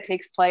chunk of it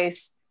takes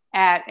place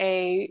at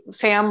a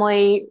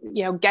family,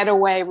 you know,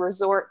 getaway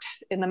resort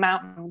in the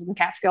mountains, in the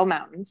Catskill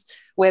Mountains,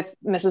 with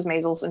Mrs.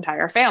 Maisel's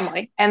entire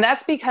family. And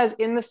that's because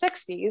in the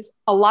 60s,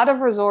 a lot of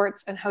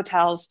resorts and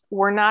hotels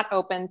were not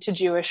open to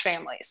Jewish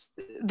families.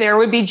 There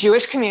would be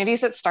Jewish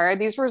communities that started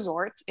these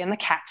resorts in the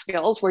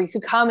Catskills where you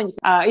could come and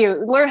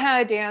you learn how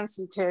to dance,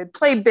 you could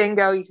play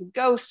bingo, you could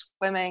go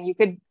swimming, you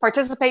could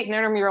participate in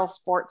intramural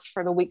sports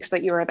for the weeks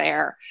that you were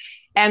there.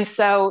 And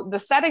so the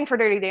setting for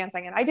Dirty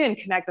Dancing, and I didn't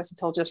connect this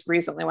until just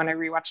recently when I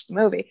rewatched the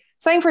movie,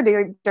 setting for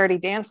Dirty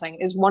Dancing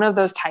is one of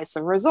those types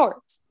of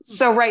resorts.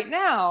 So right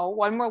now,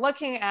 when we're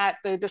looking at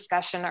the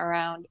discussion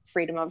around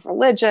freedom of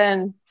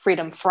religion,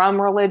 freedom from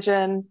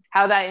religion,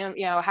 how that,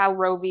 you know, how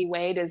Roe v.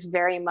 Wade is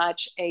very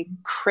much a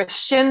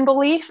Christian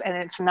belief. And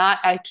it's not,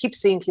 I keep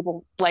seeing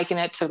people liken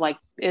it to like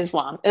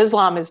Islam.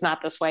 Islam is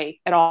not this way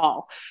at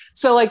all.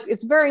 So like,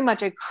 it's very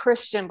much a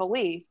Christian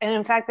belief. And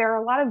in fact, there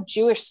are a lot of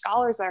Jewish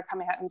scholars that are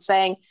coming out and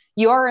saying,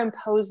 you're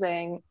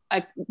imposing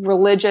a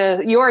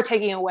religious, you're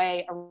taking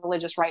away a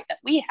religious right that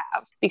we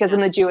have, because in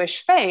the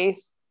Jewish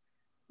faith,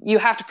 you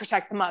have to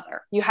protect the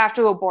mother. You have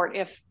to abort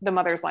if the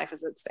mother's life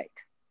is at stake.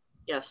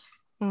 Yes.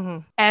 Mm-hmm.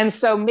 And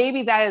so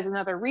maybe that is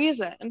another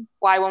reason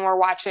why when we're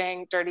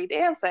watching Dirty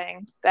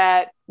Dancing,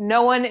 that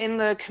no one in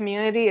the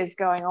community is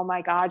going, oh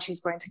my God,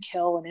 she's going to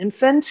kill an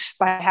infant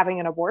by having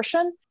an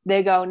abortion.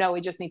 They go, no,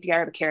 we just need to get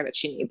her the care that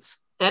she needs.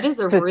 That is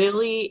a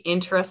really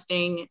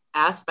interesting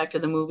aspect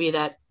of the movie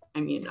that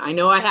I mean, I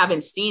know I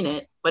haven't seen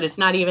it, but it's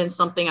not even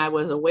something I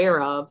was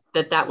aware of,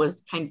 that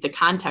was kind of the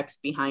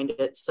context behind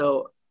it.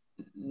 So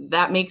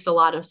that makes a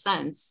lot of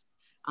sense,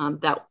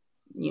 that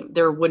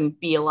there wouldn't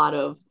be a lot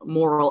of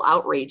moral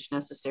outrage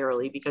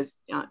necessarily, because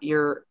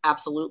you're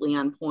absolutely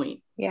on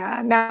point.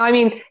 Yeah. Now, I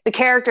mean, the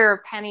character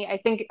of Penny,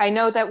 I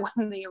know that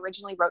when they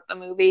originally wrote the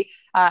movie,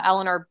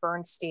 Eleanor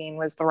Bernstein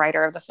was the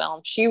writer of the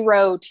film. She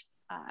wrote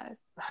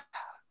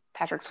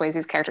Patrick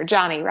Swayze's character,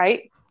 Johnny,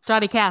 right?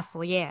 Johnny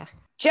Castle, yeah.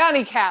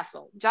 Johnny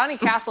Castle. Johnny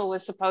Castle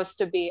was supposed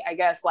to be, I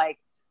guess, like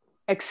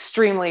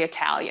extremely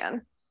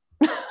Italian.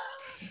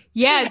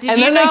 Yeah. And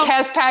then they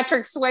cast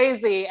Patrick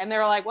Swayze and they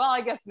were like, well,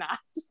 I guess not.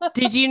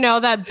 Did you know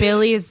that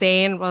Billy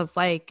Zane was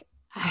like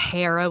a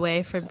hair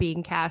away from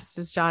being cast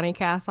as Johnny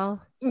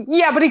Castle?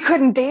 Yeah, but he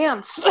couldn't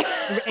dance.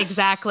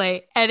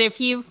 Exactly. And if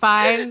you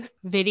find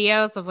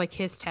videos of like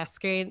his test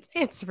screens,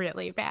 it's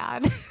really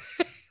bad.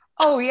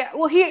 Oh yeah.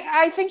 Well,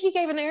 I think he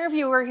gave an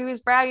interview where he was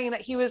bragging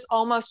that he was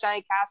almost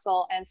Johnny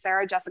Castle and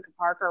Sarah Jessica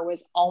Parker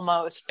was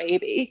almost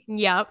Baby.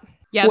 Yep.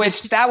 Yeah.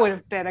 Which that would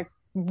have been a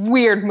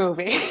weird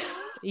movie.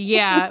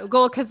 Yeah.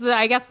 Well, because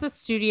I guess the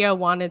studio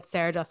wanted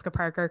Sarah Jessica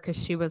Parker because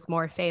she was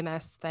more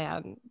famous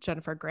than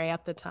Jennifer Grey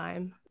at the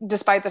time.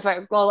 Despite the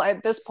fact, well,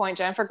 at this point,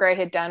 Jennifer Grey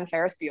had done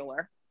Ferris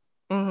Bueller.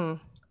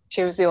 Mm-hmm.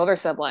 She was the older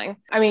sibling.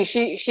 I mean,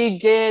 she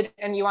did,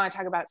 and you want to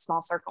talk about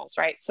small circles,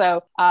 right?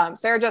 So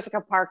Sarah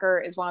Jessica Parker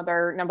is one of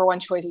their number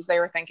one choices they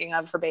were thinking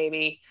of for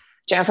Baby.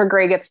 Jennifer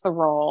Grey gets the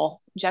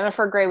role.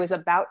 Jennifer Grey was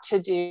about to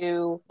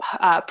do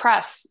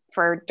press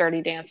for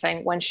Dirty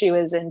Dancing when she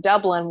was in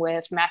Dublin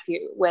with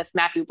Matthew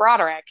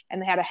Broderick, and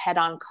they had a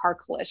head-on car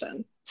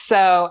collision.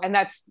 So, and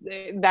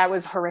that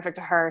was horrific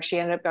to her. She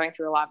ended up going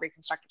through a lot of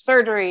reconstructive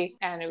surgery,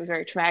 and it was a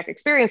very traumatic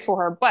experience for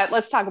her. But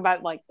let's talk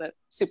about like the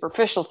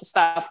superficial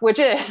stuff, which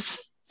is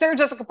Sarah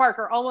Jessica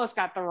Parker almost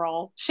got the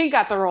role. She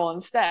got the role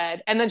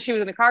instead, and then she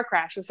was in a car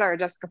crash with Sarah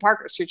Jessica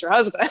Parker's future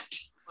husband.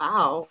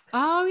 Wow.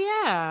 Oh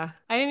yeah,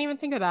 I didn't even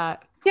think of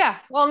that. Yeah,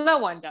 well, no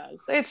one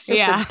does. It's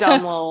just a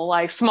dumb little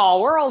like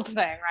small world thing,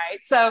 right?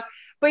 So,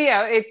 but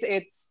yeah,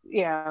 it's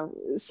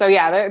so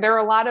yeah, there are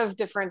a lot of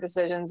different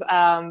decisions.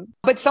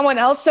 But someone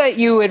else that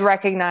you would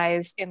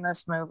recognize in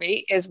this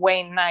movie is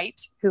Wayne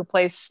Knight, who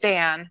plays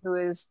Stan, who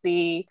is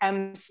the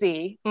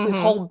MC, whose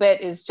whole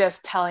bit is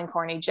just telling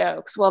corny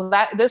jokes. Well,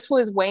 this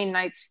was Wayne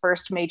Knight's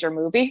first major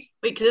movie.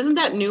 Wait, because isn't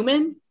that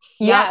Newman?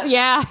 Yes.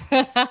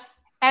 Yeah.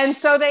 And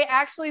so they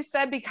actually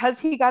said because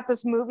he got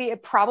this movie,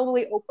 it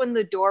probably opened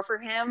the door for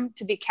him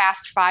to be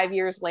cast 5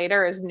 years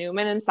later as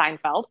Newman in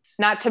Seinfeld.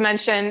 Not to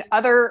mention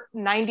other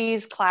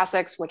 90s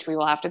classics, which we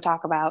will have to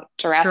talk about,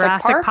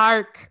 Jurassic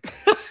Park.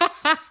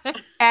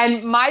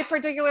 And my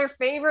particular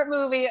favorite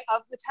movie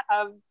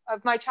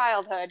of my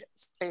childhood,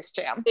 Space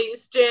Jam.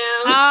 Space Jam.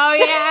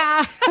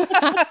 Oh,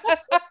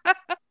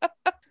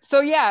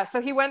 yeah.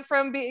 So he went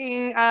from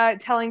being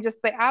telling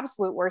just the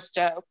absolute worst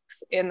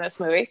jokes in this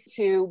movie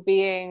to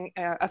being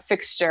a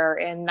fixture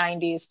in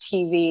 90s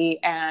TV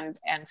and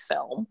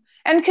film,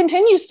 and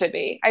continues to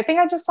be. I think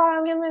I just saw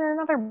him in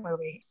another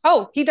movie.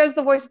 Oh, he does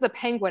the voice of the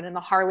Penguin in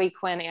the Harley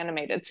Quinn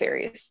animated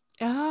series.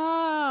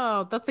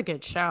 Oh, that's a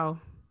good show.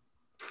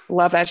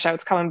 Love that show.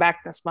 It's coming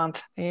back this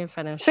month. I didn't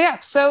finish. So yeah,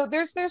 so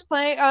there's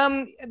plenty.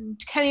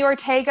 Kenny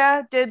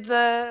Ortega did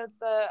the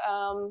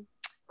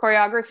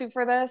choreography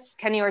for this.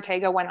 Kenny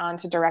Ortega went on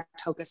to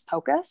direct Hocus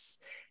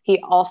Pocus. He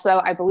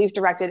also, I believe,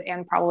 directed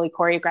and probably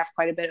choreographed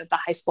quite a bit of the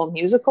High School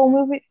Musical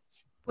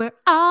movies. We're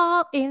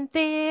all in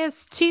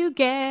this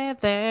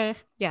together.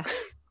 Yeah,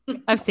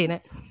 I've seen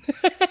it.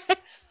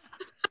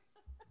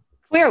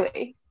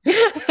 Clearly.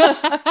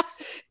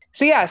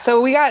 So yeah,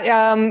 so we got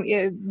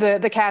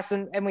the cast,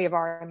 and we have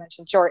already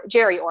mentioned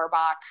Jerry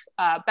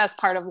Orbach, best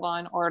part of Law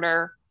and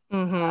Order.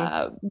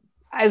 Mm-hmm.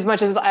 As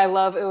much as I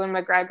love Ewan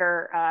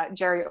McGregor,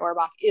 Jerry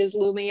Orbach is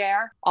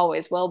Lumiere,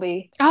 always will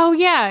be. Oh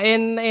yeah,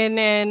 in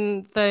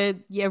the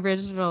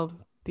original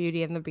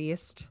Beauty and the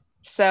Beast.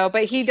 So,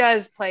 but he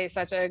does play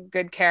such a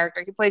good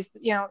character. He plays,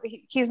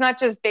 he's not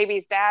just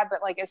Baby's dad,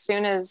 but like as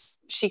soon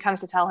as she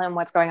comes to tell him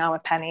what's going on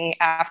with Penny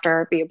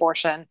after the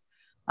abortion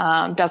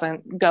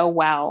doesn't go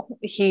well,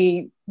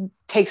 he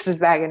takes his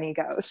bag and he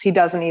goes. He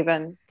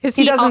doesn't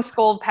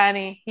scold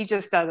Penny. He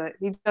just does it.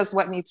 He does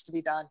what needs to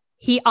be done.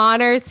 He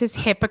honors his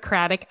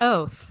Hippocratic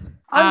oath.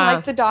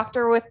 Unlike the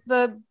doctor with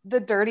the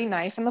dirty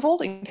knife and the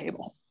folding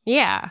table.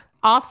 Yeah.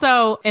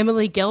 Also,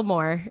 Emily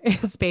Gilmore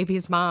is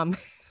Baby's mom.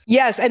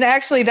 Yes, and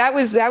actually that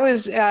was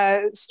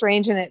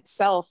strange in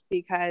itself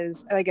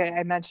because, like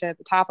I mentioned at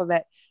the top of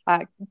it,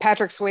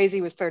 Patrick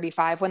Swayze was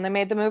 35 when they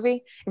made the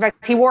movie. In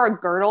fact, he wore a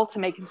girdle to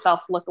make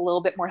himself look a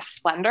little bit more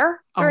slender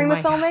during the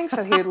filming,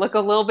 so he would look a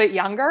little bit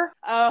younger.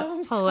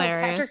 Hilarious. So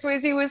Patrick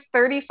Swayze was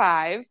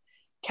 35.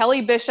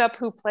 Kelly Bishop,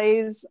 who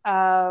plays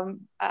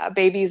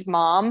Baby's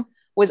mom,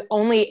 was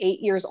only 8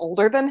 years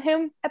older than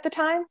him at the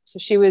time. So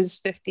she was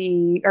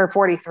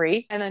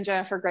 43. And then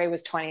Jennifer Grey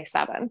was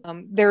 27.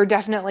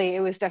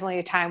 It was definitely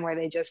a time where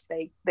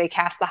they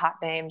cast the hot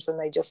names and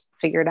they just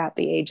figured out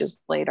the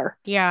ages later.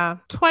 Yeah.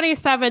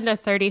 27 to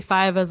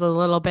 35 is a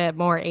little bit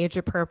more age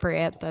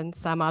appropriate than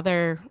some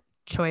other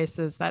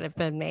choices that have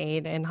been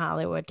made in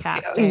Hollywood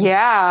casting.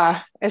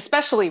 Yeah,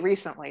 especially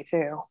recently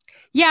too.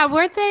 Yeah,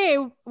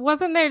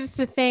 wasn't there just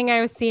a thing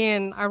I was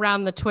seeing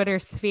around the Twitter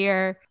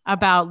sphere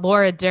about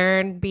Laura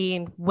Dern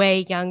being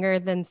way younger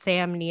than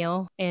Sam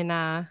Neill in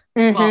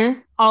well,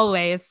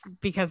 always,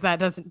 because that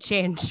doesn't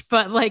change,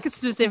 but like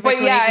specifically.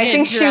 But yeah, I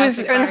think she was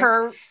Jurassic in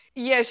Park.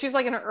 she was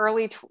like in her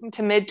early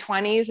to mid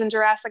 20s in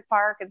Jurassic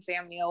Park, and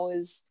Sam Neill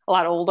is a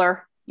lot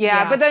older.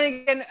 Yeah, but then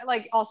again,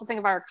 like also think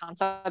about our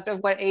concept of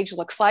what age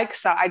looks like.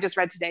 So I just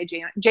read today,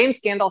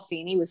 James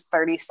Gandolfini was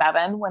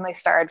 37 when they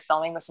started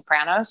filming The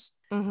Sopranos,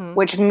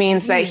 which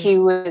means that he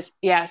was,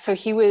 so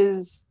he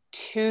was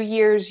 2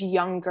 years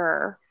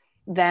younger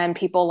than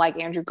people like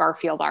Andrew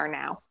Garfield are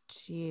now.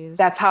 Jeez.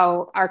 That's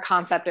how our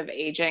concept of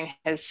aging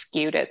has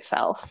skewed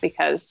itself,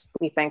 because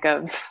we think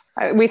of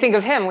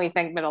him, we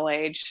think middle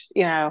age,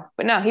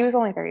 but no, he was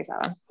only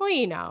 37.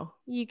 Well,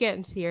 you get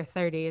into your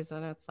 30s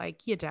and it's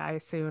like you die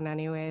soon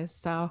anyways.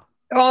 So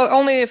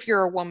only if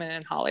you're a woman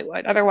in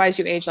Hollywood. Otherwise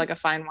you age like a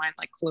fine wine,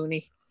 like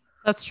Clooney.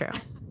 That's true.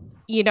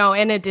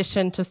 In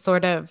addition to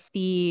sort of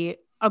the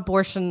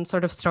abortion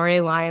sort of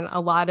storyline, a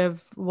lot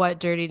of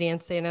what Dirty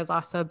Dancing is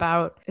also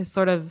about is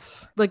sort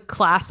of like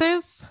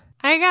classes,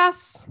 I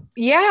guess.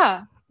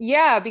 Yeah,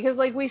 because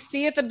like we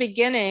see at the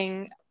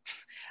beginning,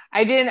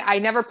 I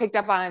never picked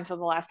up on it until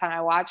the last time I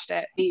watched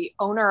it. The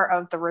owner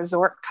of the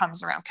resort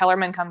comes around.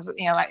 Kellerman comes,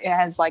 it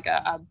has like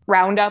a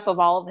roundup of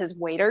all of his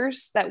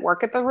waiters that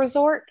work at the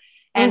resort.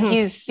 And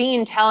he's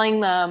seen telling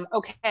them,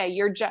 okay,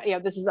 your job,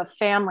 this is a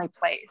family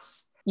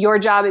place. Your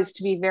job is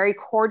to be very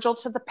cordial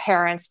to the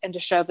parents and to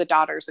show the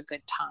daughters a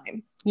good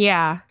time.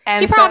 Yeah.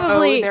 And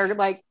they're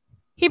like,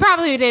 he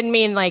probably didn't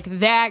mean like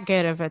that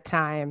good of a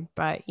time,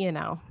 but but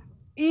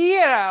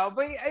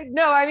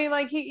no, I mean,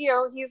 like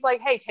he's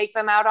like, hey, take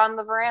them out on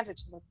the veranda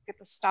to look at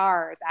the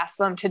stars, ask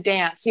them to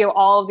dance,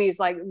 all of these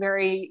like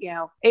very,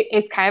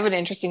 it's kind of an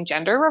interesting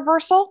gender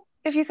reversal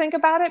if you think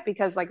about it,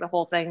 because like the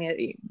whole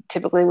thing,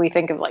 typically we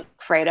think of like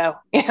Fredo,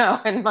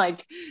 and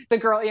like the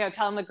girl,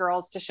 telling the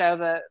girls to show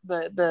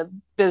the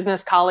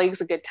business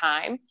colleagues a good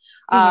time.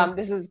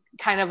 This is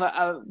kind of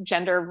a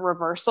gender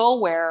reversal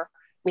where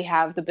we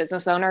have the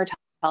business owner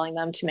telling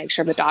them to make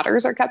sure the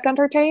daughters are kept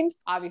entertained.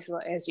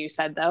 Obviously, as you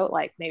said, though,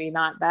 like maybe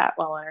not that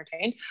well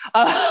entertained,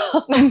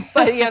 but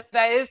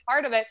that is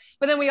part of it.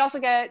 But then we also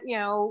get,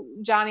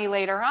 Johnny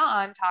later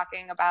on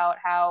talking about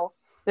how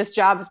this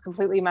job has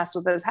completely messed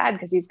with his head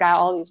because he's got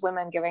all these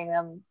women giving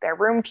them their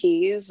room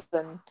keys,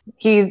 and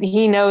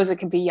he knows it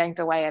can be yanked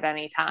away at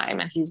any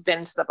time, and he's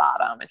been to the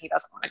bottom and he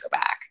doesn't want to go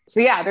back. So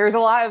yeah, there's a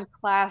lot of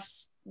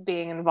class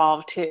being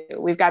involved too.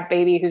 We've got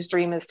Baby, whose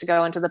dream is to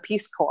go into the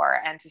Peace Corps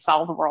and to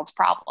solve the world's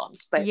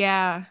problems, but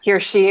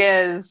here she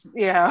is,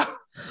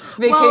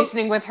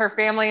 vacationing with her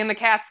family in the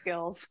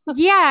Catskills.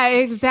 Yeah,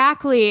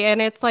 exactly.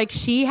 And it's like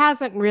she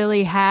hasn't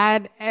really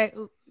had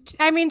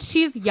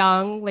she's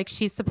young, like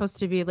she's supposed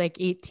to be like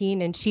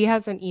 18, and she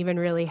hasn't even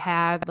really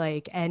had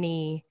like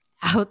any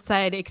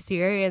outside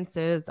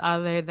experiences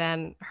other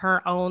than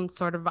her own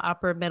sort of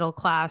upper middle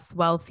class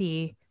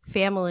wealthy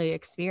family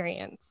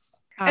experience.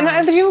 And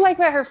I do like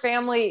that her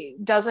family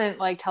doesn't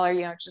like tell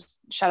her, just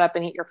shut up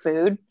and eat your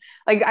food.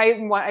 Like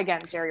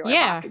Jerry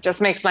Orbach, it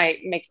just makes my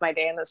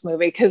day in this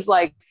movie, because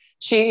like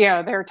she,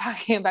 they're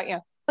talking about,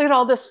 look at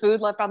all this food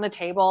left on the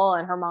table,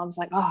 and her mom's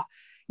like, oh,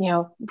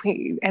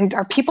 and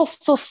are people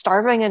still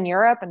starving in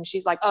Europe? And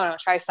she's like, oh no,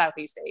 try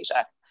Southeast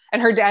Asia.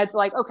 And her dad's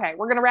like, okay,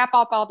 we're gonna wrap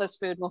up all this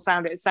food, we'll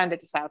send it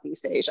to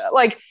Southeast Asia.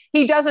 Like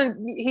he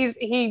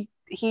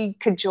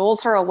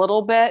cajoles her a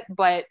little bit,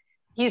 but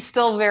he's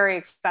still very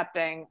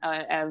accepting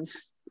of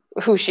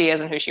who she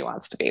is and who she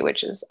wants to be,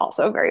 which is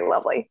also very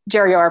lovely.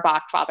 Jerry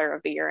Orbach, Father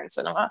of the Year in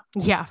cinema.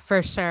 Yeah,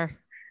 for sure.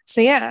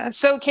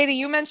 So Katie,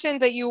 you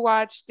mentioned that you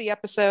watched the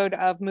episode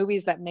of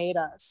Movies That Made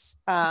Us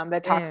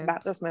that talks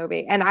about this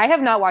movie. And I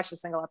have not watched a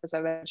single episode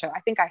of that show. I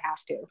think I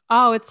have to.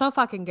 Oh, it's so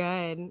fucking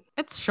good.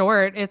 It's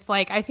short. It's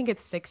like, I think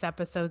it's 6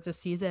 episodes a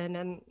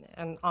season,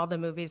 and all the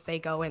movies they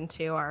go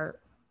into are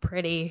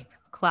pretty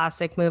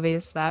classic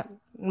movies that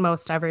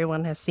most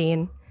everyone has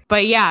seen.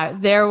 But yeah,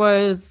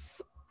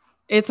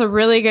 it's a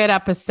really good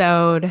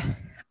episode.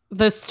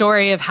 The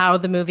story of how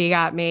the movie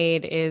got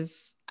made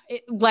is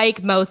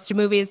like most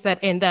movies that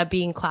end up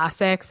being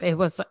classics. It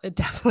was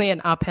definitely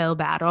an uphill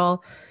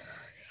battle.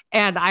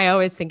 And I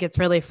always think it's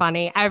really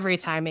funny. Every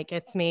time it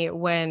gets me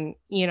when,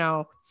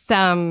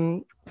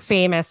 some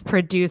famous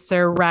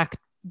producer,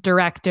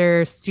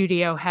 director,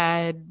 studio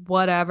head,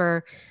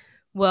 whatever,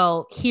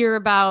 will hear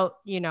about,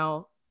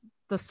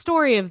 the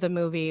story of the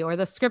movie or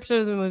the script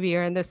of the movie,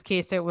 or in this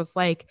case, it was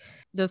like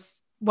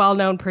this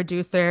well-known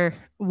producer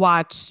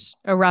watched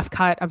a rough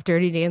cut of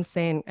Dirty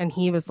Dancing, and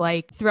he was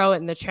like, throw it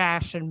in the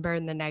trash and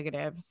burn the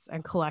negatives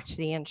and collect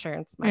the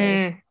insurance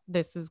money.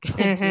 This is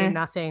going to do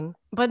nothing.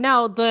 But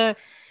no, the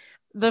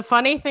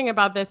funny thing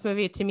about this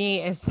movie to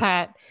me is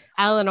that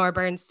Eleanor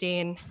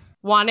Bernstein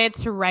wanted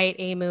to write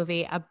a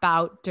movie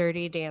about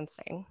Dirty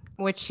Dancing.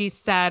 which she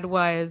said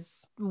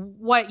was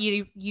what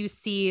you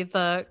see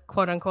the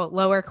quote unquote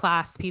lower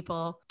class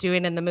people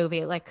doing in the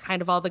movie, like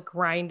kind of all the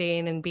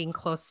grinding and being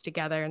close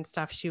together and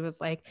stuff. She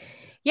was like,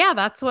 yeah,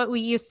 that's what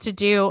we used to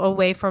do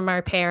away from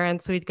our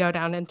parents. We'd go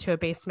down into a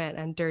basement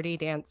and dirty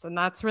dance. And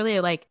that's really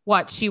like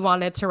what she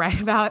wanted to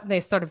write about. And they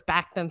sort of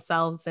backed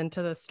themselves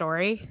into the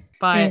story.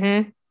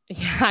 But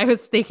yeah, I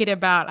was thinking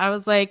about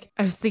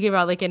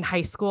like in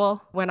high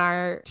school when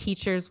our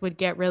teachers would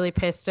get really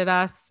pissed at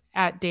us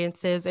at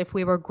dances if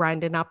we were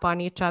grinding up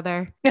on each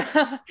other.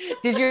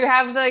 Did you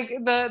have like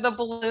the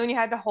balloon you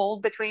had to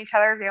hold between each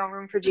other if you don't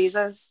room for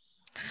Jesus?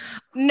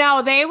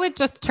 No, they would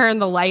just turn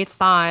the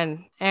lights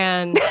on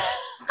and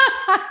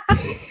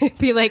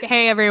be like,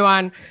 hey,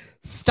 everyone,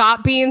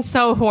 stop being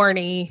so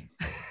horny.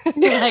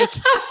 Like,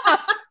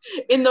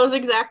 in those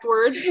exact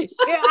words.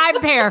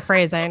 I'm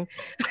paraphrasing.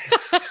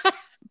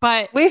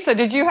 But Lisa,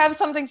 did you have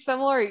something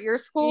similar at your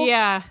school?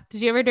 Yeah.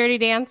 Did you ever dirty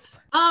dance?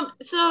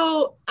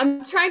 So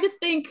I'm trying to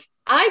think.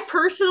 I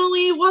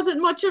personally wasn't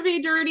much of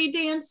a dirty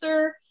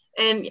dancer,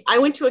 and I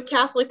went to a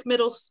Catholic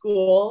middle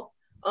school.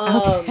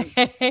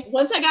 Okay.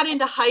 Once I got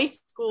into high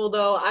school,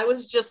 though, I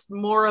was just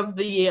more of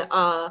the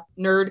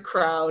nerd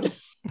crowd.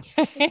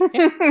 Hey,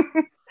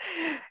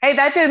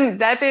 that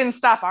didn't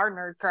stop our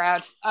nerd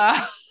crowd.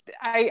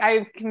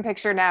 I can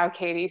picture now,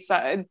 Katie,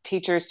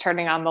 teachers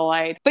turning on the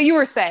lights. But you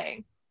were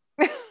saying.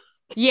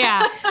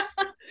 Yeah.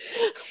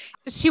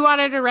 She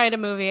wanted to write a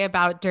movie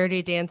about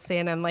dirty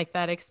dancing and like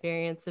that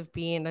experience of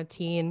being a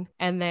teen.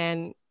 And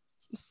then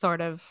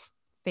sort of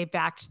they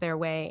backed their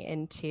way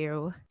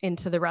into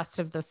the rest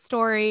of the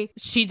story.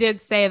 She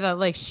did say that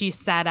like she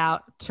set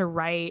out to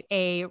write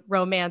a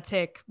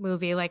romantic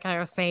movie, like I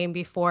was saying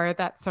before,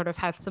 that sort of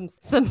had some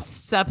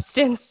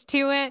substance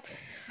to it.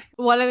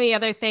 One of the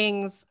other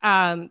things,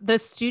 the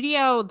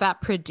studio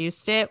that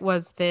produced it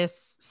was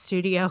this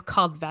studio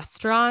called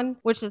Vestron,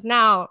 which is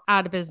now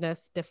out of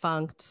business,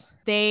 defunct.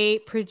 They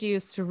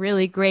produced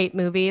really great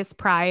movies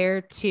prior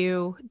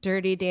to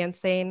Dirty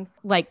Dancing,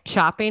 like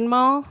Chopping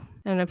Mall.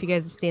 I don't know if you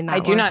guys have seen that. I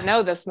do not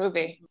know this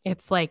movie.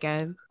 It's like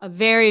a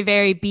very,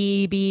 very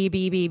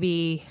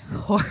B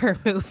horror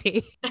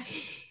movie.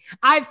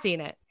 I've seen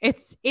it.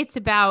 It's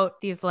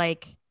about these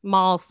like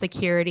mall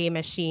security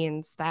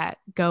machines that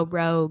go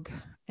rogue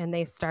and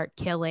they start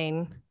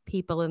killing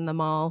people in the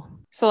mall.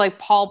 So like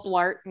Paul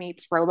Blart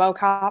meets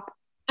RoboCop?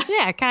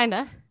 Yeah, kind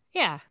of.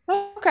 Yeah.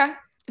 Okay.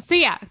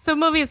 So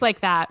movies like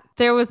that.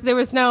 There was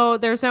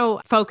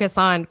no focus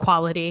on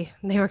quality.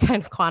 They were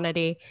kind of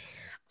quantity.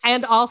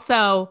 And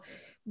also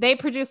they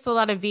produced a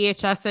lot of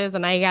VHSs,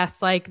 and I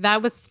guess like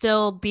that was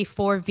still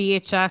before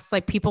VHS.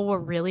 Like people were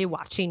really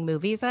watching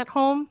movies at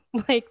home.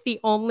 Like the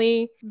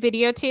only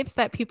videotapes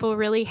that people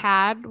really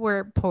had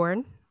were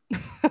porn.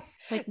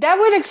 Like, that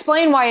would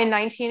explain why in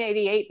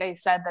 1988 they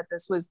said that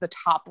this was the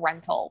top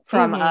rental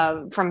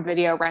from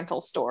video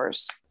rental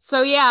stores.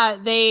 So yeah,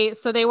 they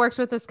worked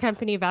with this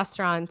company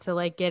Vestron to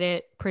like get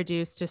it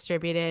produced,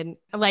 distributed.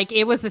 Like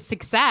it was a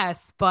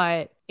success,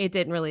 but it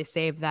didn't really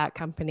save that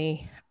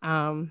company,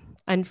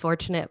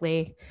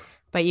 unfortunately.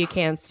 But you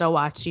can still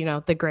watch,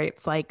 the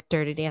greats like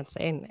Dirty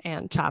Dancing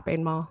and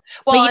Chopping Mall.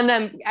 Well, and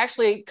then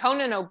actually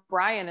Conan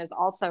O'Brien is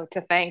also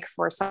to thank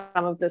for some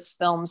of this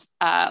film's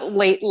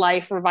late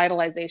life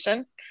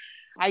revitalization.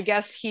 I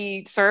guess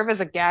he served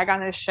as a gag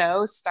on his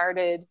show,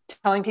 started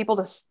telling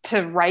people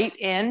to write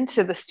in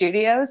to the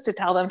studios to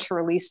tell them to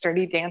release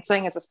Dirty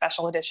Dancing as a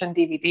special edition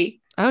DVD.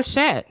 Oh,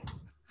 shit.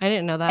 I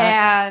didn't know that.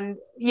 And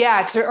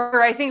yeah,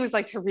 or I think it was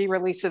like to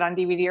re-release it on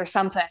DVD or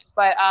something.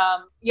 But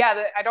I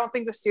don't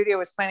think the studio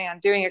was planning on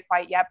doing it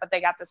quite yet, but they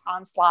got this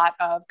onslaught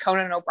of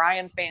Conan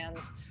O'Brien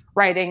fans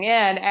writing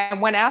in. And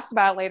when asked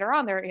about it later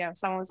on,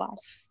 someone was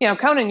like,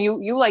 Conan,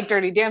 you like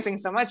Dirty Dancing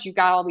so much, you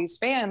got all these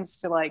fans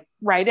to like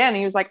write in. And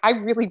he was like, I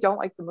really don't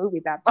like the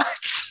movie that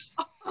much.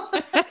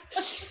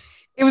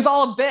 It was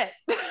all a bit.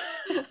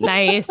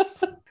 Nice.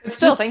 But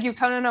still, thank you,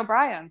 Conan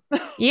O'Brien.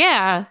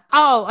 Yeah.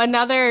 Oh,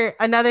 another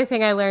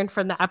thing I learned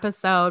from the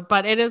episode,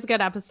 but it is a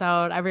good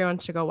episode. Everyone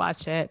should go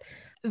watch it.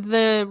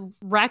 The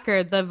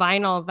record, the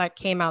vinyl that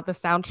came out, the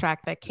soundtrack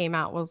that came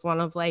out was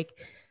one of like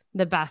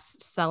the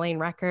best selling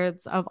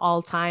records of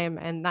all time.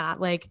 And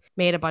that like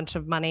made a bunch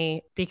of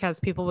money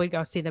because people would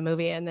go see the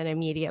movie and then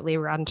immediately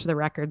run to the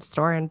record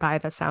store and buy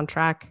the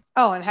soundtrack.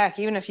 Oh, and heck,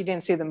 even if you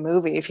didn't see the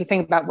movie, if you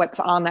think about what's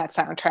on that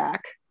soundtrack,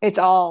 it's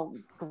all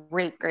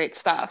great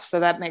stuff. So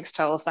that makes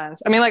total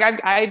sense. I mean,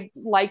 like I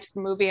liked the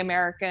movie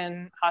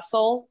American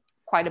Hustle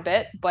quite a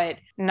bit, but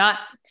not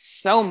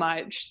so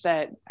much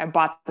that I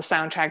bought the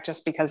soundtrack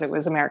just because it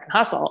was American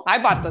Hustle. I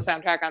bought the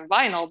soundtrack on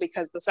vinyl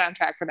because the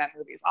soundtrack for that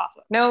movie is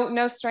awesome.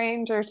 No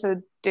stranger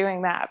to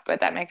doing that, but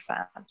that makes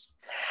sense.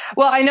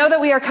 Well, I know that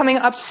we are coming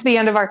up to the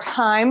end of our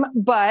time,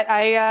 but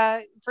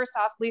first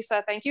off,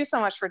 Lisa, thank you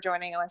so much for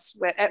joining us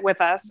with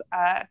us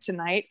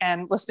tonight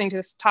and listening to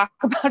us talk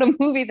about a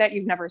movie that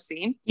you've never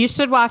seen. You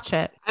should watch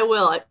it. I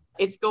will.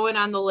 It's going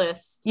on the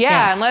list.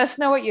 Yeah, and let us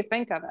know what you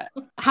think of it.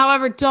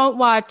 However, don't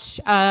watch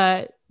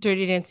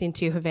Dirty Dancing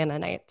 2 Havana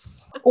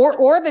Nights.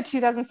 Or the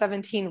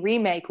 2017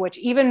 remake, which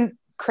even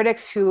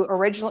critics who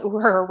originally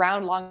were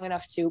around long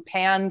enough to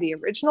pan the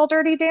original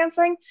Dirty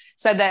Dancing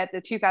said that the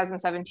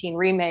 2017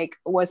 remake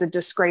was a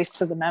disgrace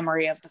to the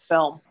memory of the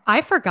film. I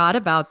forgot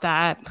about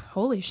that.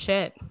 Holy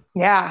shit.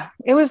 Yeah.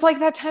 It was like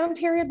that time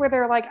period where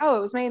they're like, oh,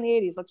 it was made in the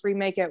 80s. Let's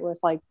remake it with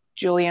like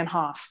Julianne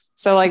Hough.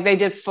 So like they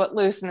did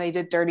Footloose and they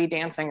did Dirty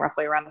Dancing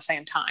roughly around the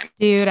same time.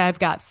 Dude, I've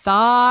got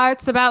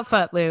thoughts about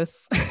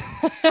Footloose.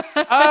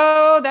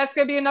 Oh, that's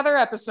going to be another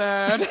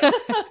episode.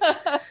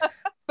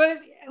 But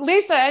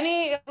Lisa,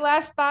 any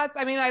last thoughts?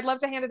 I mean, I'd love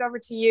to hand it over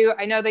to you.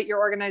 I know that your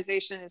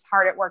organization is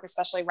hard at work,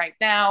 especially right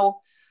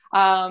now.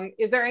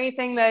 Is there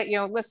anything that,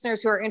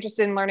 listeners who are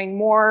interested in learning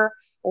more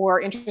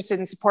or interested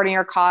in supporting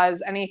your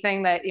cause,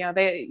 anything that,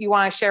 you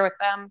want to share with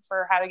them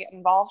for how to get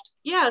involved?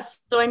 Yes.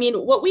 So, I mean,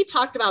 what we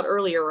talked about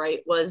earlier,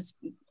 right, was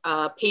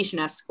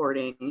patient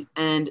escorting.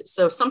 And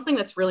so something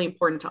that's really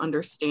important to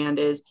understand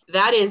is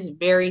that is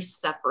very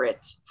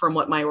separate from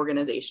what my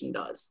organization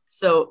does.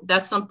 So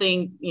that's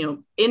something,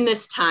 in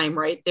this time,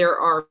 right, there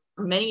are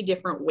many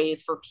different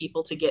ways for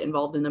people to get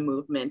involved in the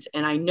movement.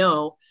 And I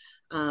know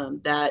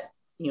that,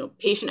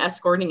 patient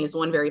escorting is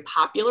one very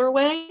popular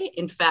way.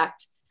 In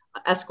fact,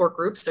 escort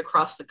groups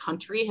across the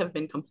country have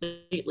been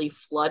completely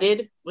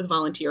flooded with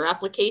volunteer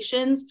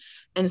applications.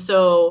 And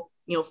so,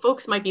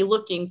 folks might be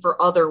looking for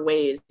other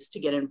ways to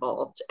get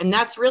involved. And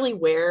that's really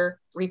where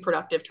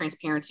Reproductive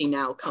Transparency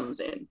Now comes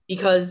in,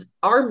 because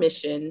our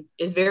mission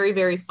is very,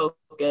 very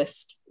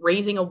focused,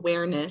 raising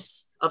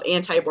awareness of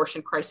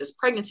anti-abortion crisis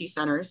pregnancy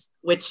centers,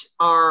 which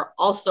are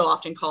also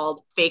often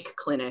called fake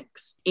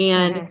clinics.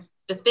 And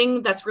the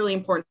thing that's really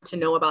important to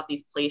know about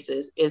these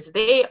places is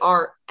they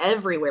are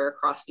everywhere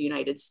across the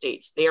United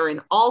States. They are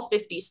in all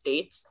 50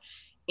 states.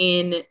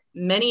 In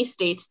many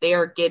states, they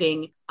are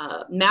getting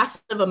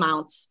massive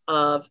amounts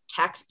of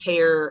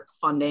taxpayer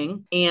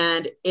funding.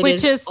 And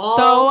which is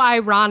so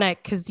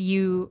ironic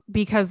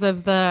because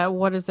of the,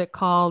 what is it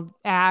called,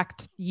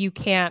 act, you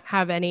can't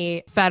have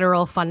any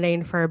federal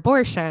funding for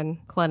abortion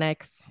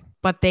clinics,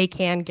 but they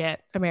can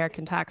get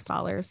American tax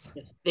dollars.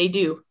 Yes, they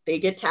do. They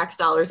get tax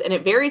dollars, and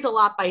it varies a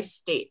lot by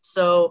state.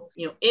 So,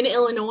 in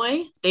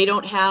Illinois, they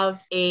don't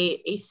have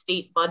a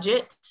state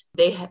budget.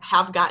 They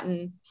have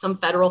gotten some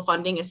federal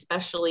funding,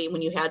 especially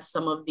when you had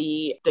some of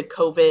the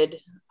COVID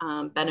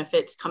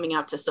benefits coming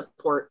out to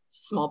support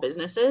small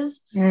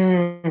businesses.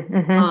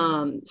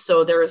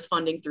 So there is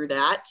funding through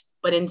that.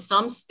 But in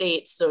some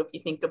states, so if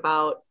you think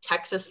about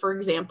Texas, for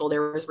example,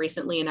 there was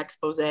recently an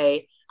expose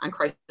on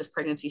crisis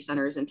pregnancy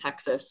centers in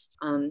Texas.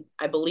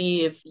 I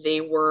believe they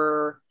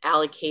were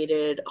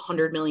allocated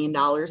 $100 million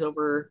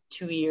over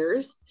 2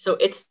 years. So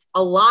it's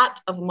a lot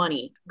of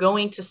money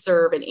going to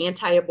serve an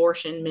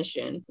anti-abortion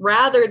mission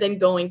rather than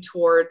going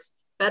towards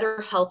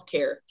better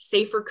healthcare,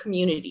 safer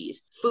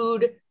communities,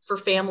 food for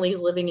families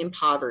living in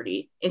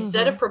poverty.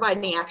 Instead of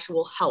providing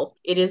actual help,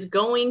 it is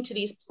going to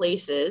these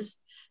places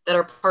that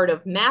are part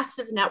of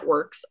massive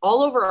networks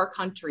all over our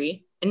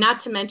country, and not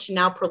to mention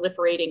now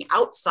proliferating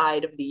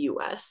outside of the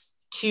US,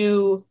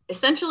 to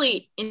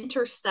essentially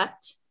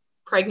intercept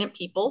pregnant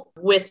people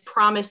with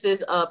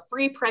promises of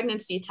free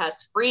pregnancy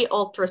tests, free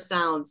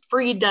ultrasounds,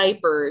 free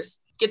diapers,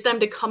 get them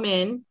to come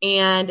in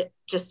and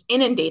just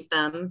inundate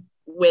them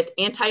with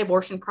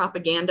anti-abortion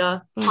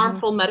propaganda,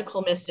 harmful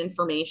medical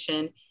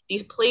misinformation.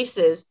 These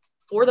places,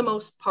 for the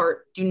most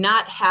part, do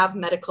not have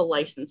medical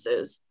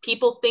licenses.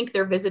 People think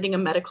they're visiting a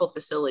medical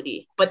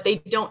facility, but they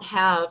don't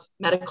have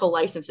medical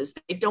licenses.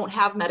 They don't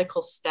have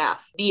medical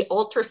staff. The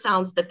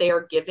ultrasounds that they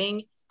are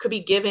giving could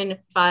be given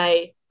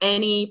by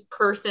any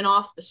person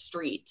off the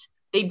street.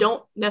 They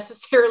don't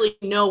necessarily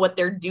know what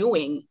they're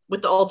doing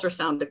with the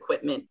ultrasound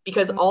equipment,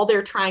 because all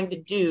they're trying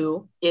to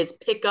do is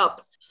pick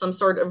up some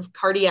sort of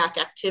cardiac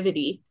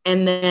activity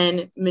and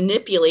then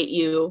manipulate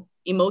you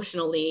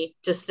emotionally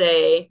to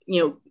say,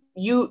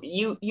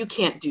 you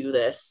can't do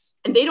this.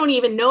 And they don't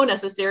even know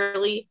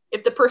necessarily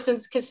if the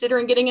person's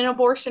considering getting an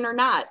abortion or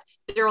not.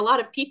 There are a lot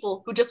of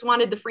people who just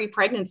wanted the free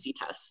pregnancy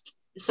test.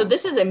 So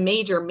this is a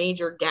major,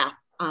 major gap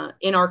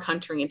in our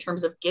country in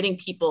terms of getting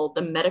people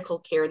the medical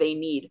care they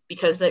need,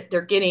 because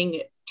they're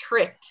getting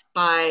tricked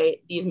by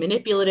these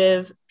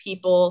manipulative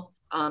people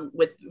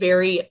with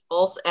very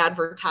false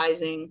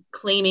advertising,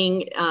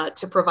 claiming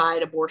to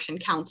provide abortion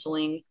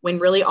counseling, when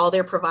really all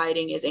they're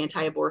providing is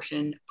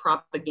anti-abortion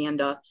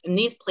propaganda. And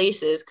these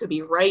places could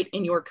be right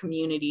in your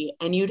community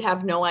and you'd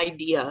have no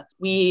idea.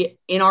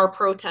 In our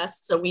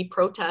protests, so we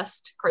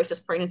protest crisis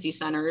pregnancy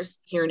centers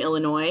here in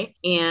Illinois.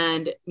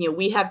 And,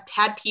 we have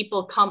had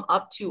people come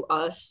up to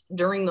us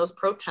during those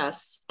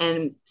protests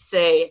and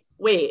say,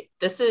 wait,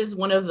 this is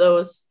one of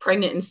those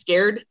pregnant and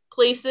scared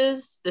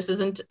places. This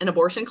isn't an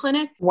abortion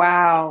clinic.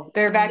 Wow.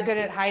 They're that good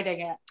at hiding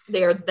it.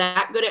 They are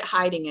that good at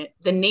hiding it.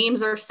 The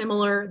names are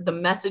similar. The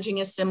messaging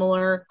is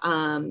similar.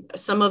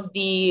 Some of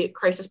the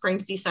crisis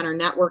pregnancy center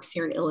networks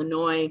here in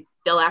Illinois,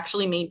 they'll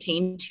actually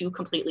maintain two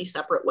completely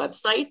separate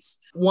websites.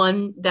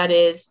 One that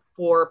is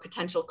for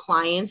potential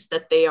clients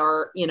that they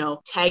are,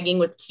 tagging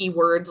with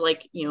keywords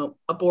like,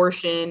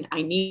 abortion,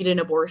 I need an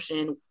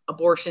abortion,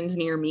 abortions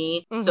near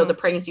me. Mm-hmm. So the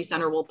pregnancy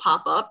center will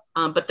pop up.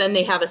 But then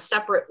they have a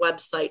separate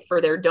website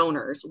for their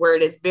donors where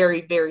it is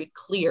very, very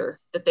clear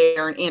that they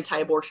are an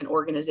anti-abortion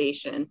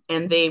organization,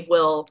 and they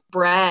will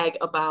brag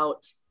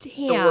about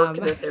the work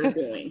that they're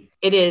doing.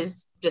 It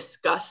is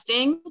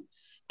disgusting.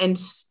 And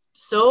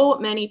so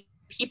many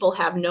people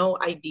have no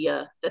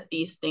idea that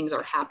these things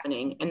are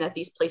happening and that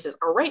these places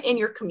are right in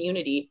your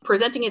community,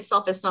 presenting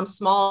itself as some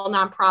small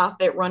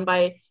nonprofit run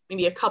by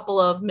maybe a couple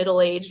of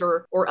middle-aged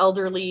or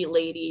elderly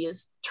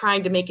ladies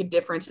trying to make a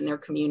difference in their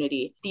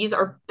community. These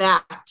are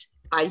backed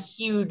by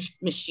huge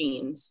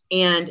machines,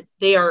 and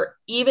they are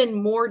even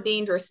more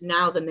dangerous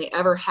now than they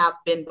ever have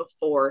been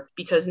before,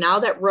 because now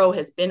that Roe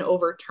has been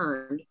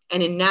overturned,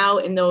 and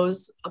in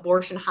those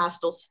abortion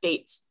hostile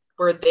states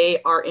where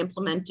they are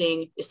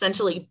implementing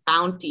essentially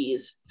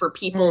bounties for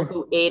people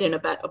who aid and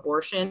abet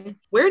abortion,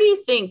 where do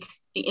you think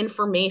the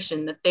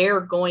information that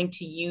they're going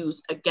to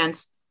use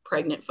against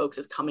pregnant folks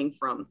is coming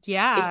from?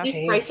 Yeah. It's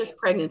these crisis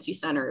pregnancy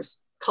centers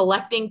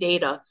collecting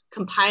data,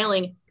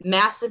 compiling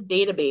massive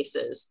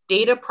databases.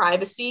 Data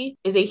privacy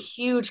is a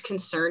huge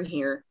concern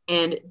here.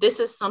 And this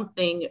is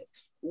something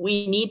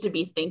we need to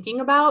be thinking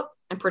about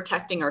and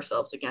protecting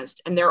ourselves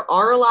against. And there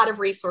are a lot of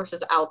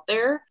resources out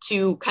there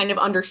to kind of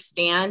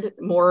understand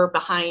more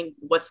behind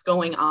what's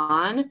going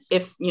on.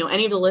 If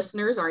any of the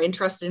listeners are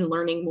interested in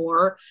learning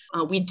more,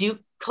 we do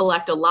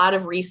collect a lot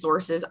of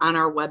resources on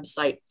our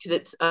website because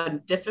it's a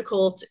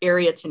difficult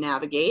area to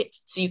navigate.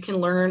 So you can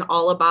learn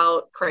all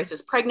about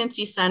crisis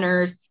pregnancy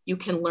centers. You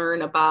can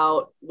learn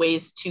about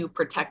ways to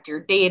protect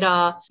your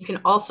data. You can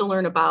also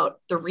learn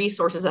about the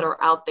resources that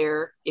are out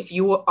there. If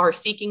you are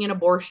seeking an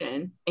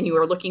abortion and you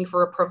are looking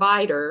for a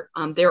provider,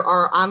 there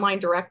are online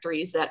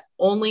directories that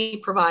only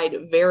provide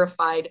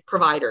verified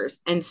providers.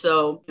 And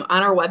so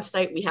on our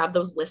website, we have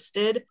those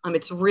listed.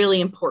 It's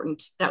really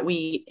important that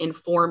we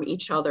inform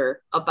each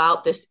other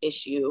about this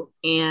issue.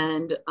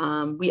 And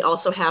we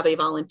also have a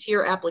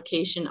volunteer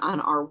application on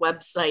our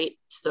website.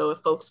 So if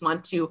folks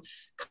want to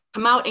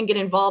come out and get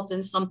involved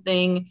in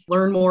something,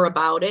 learn more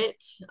about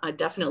it, I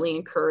definitely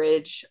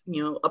encourage,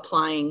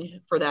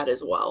 applying for that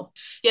as well.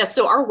 Yeah,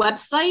 so our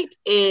website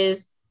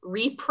is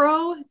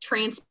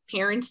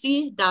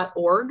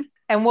reprotransparency.org.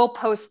 And we'll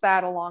post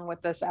that along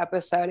with this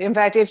episode. In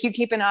fact, if you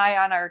keep an eye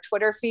on our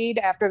Twitter feed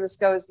after this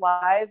goes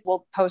live,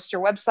 we'll post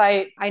your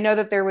website. I know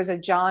that there was a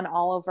John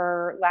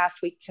Oliver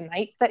last week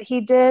tonight that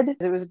he did.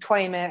 It was a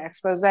 20-minute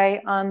expose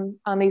on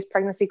these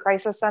pregnancy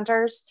crisis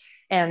centers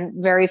and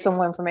very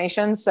similar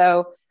information.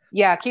 So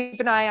yeah, keep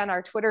an eye on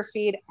our Twitter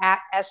feed at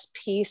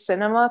SP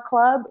Cinema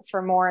Club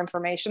for more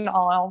information on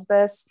all of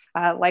this.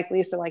 Like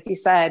Lisa, like you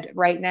said,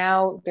 right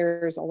now,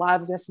 there's a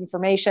lot of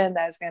misinformation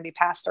that is going to be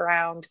passed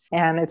around.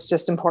 And it's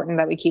just important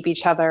that we keep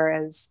each other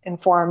as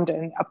informed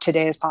and up to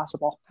date as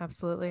possible.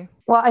 Absolutely.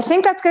 Well, I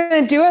think that's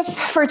going to do us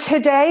for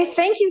today.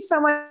 Thank you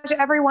so much,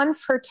 everyone,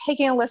 for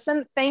taking a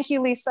listen. Thank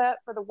you, Lisa,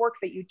 for the work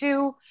that you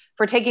do,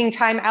 for taking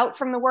time out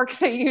from the work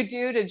that you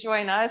do to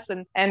join us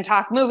and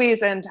talk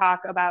movies and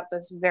talk about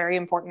this very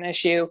important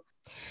issue.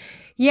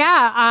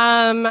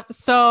 Yeah.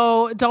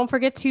 So don't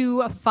forget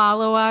to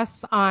follow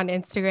us on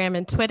Instagram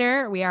and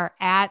Twitter. We are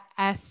at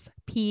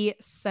SP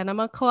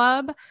Cinema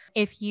Club.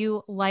 If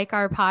you like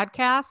our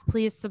podcast,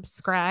 please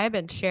subscribe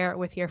and share it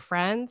with your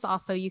friends.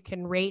 Also, you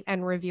can rate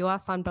and review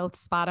us on both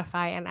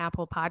Spotify and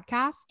Apple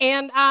Podcasts.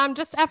 And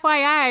just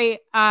FYI,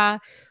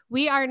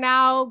 we are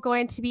now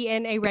going to be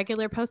in a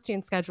regular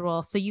posting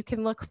schedule, so you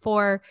can look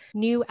for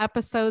new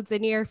episodes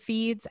in your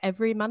feeds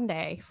every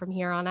Monday from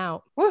here on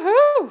out.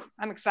 Woohoo!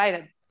 I'm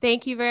excited.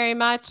 Thank you very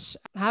much.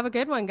 Have a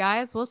good one,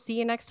 guys. We'll see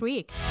you next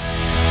week.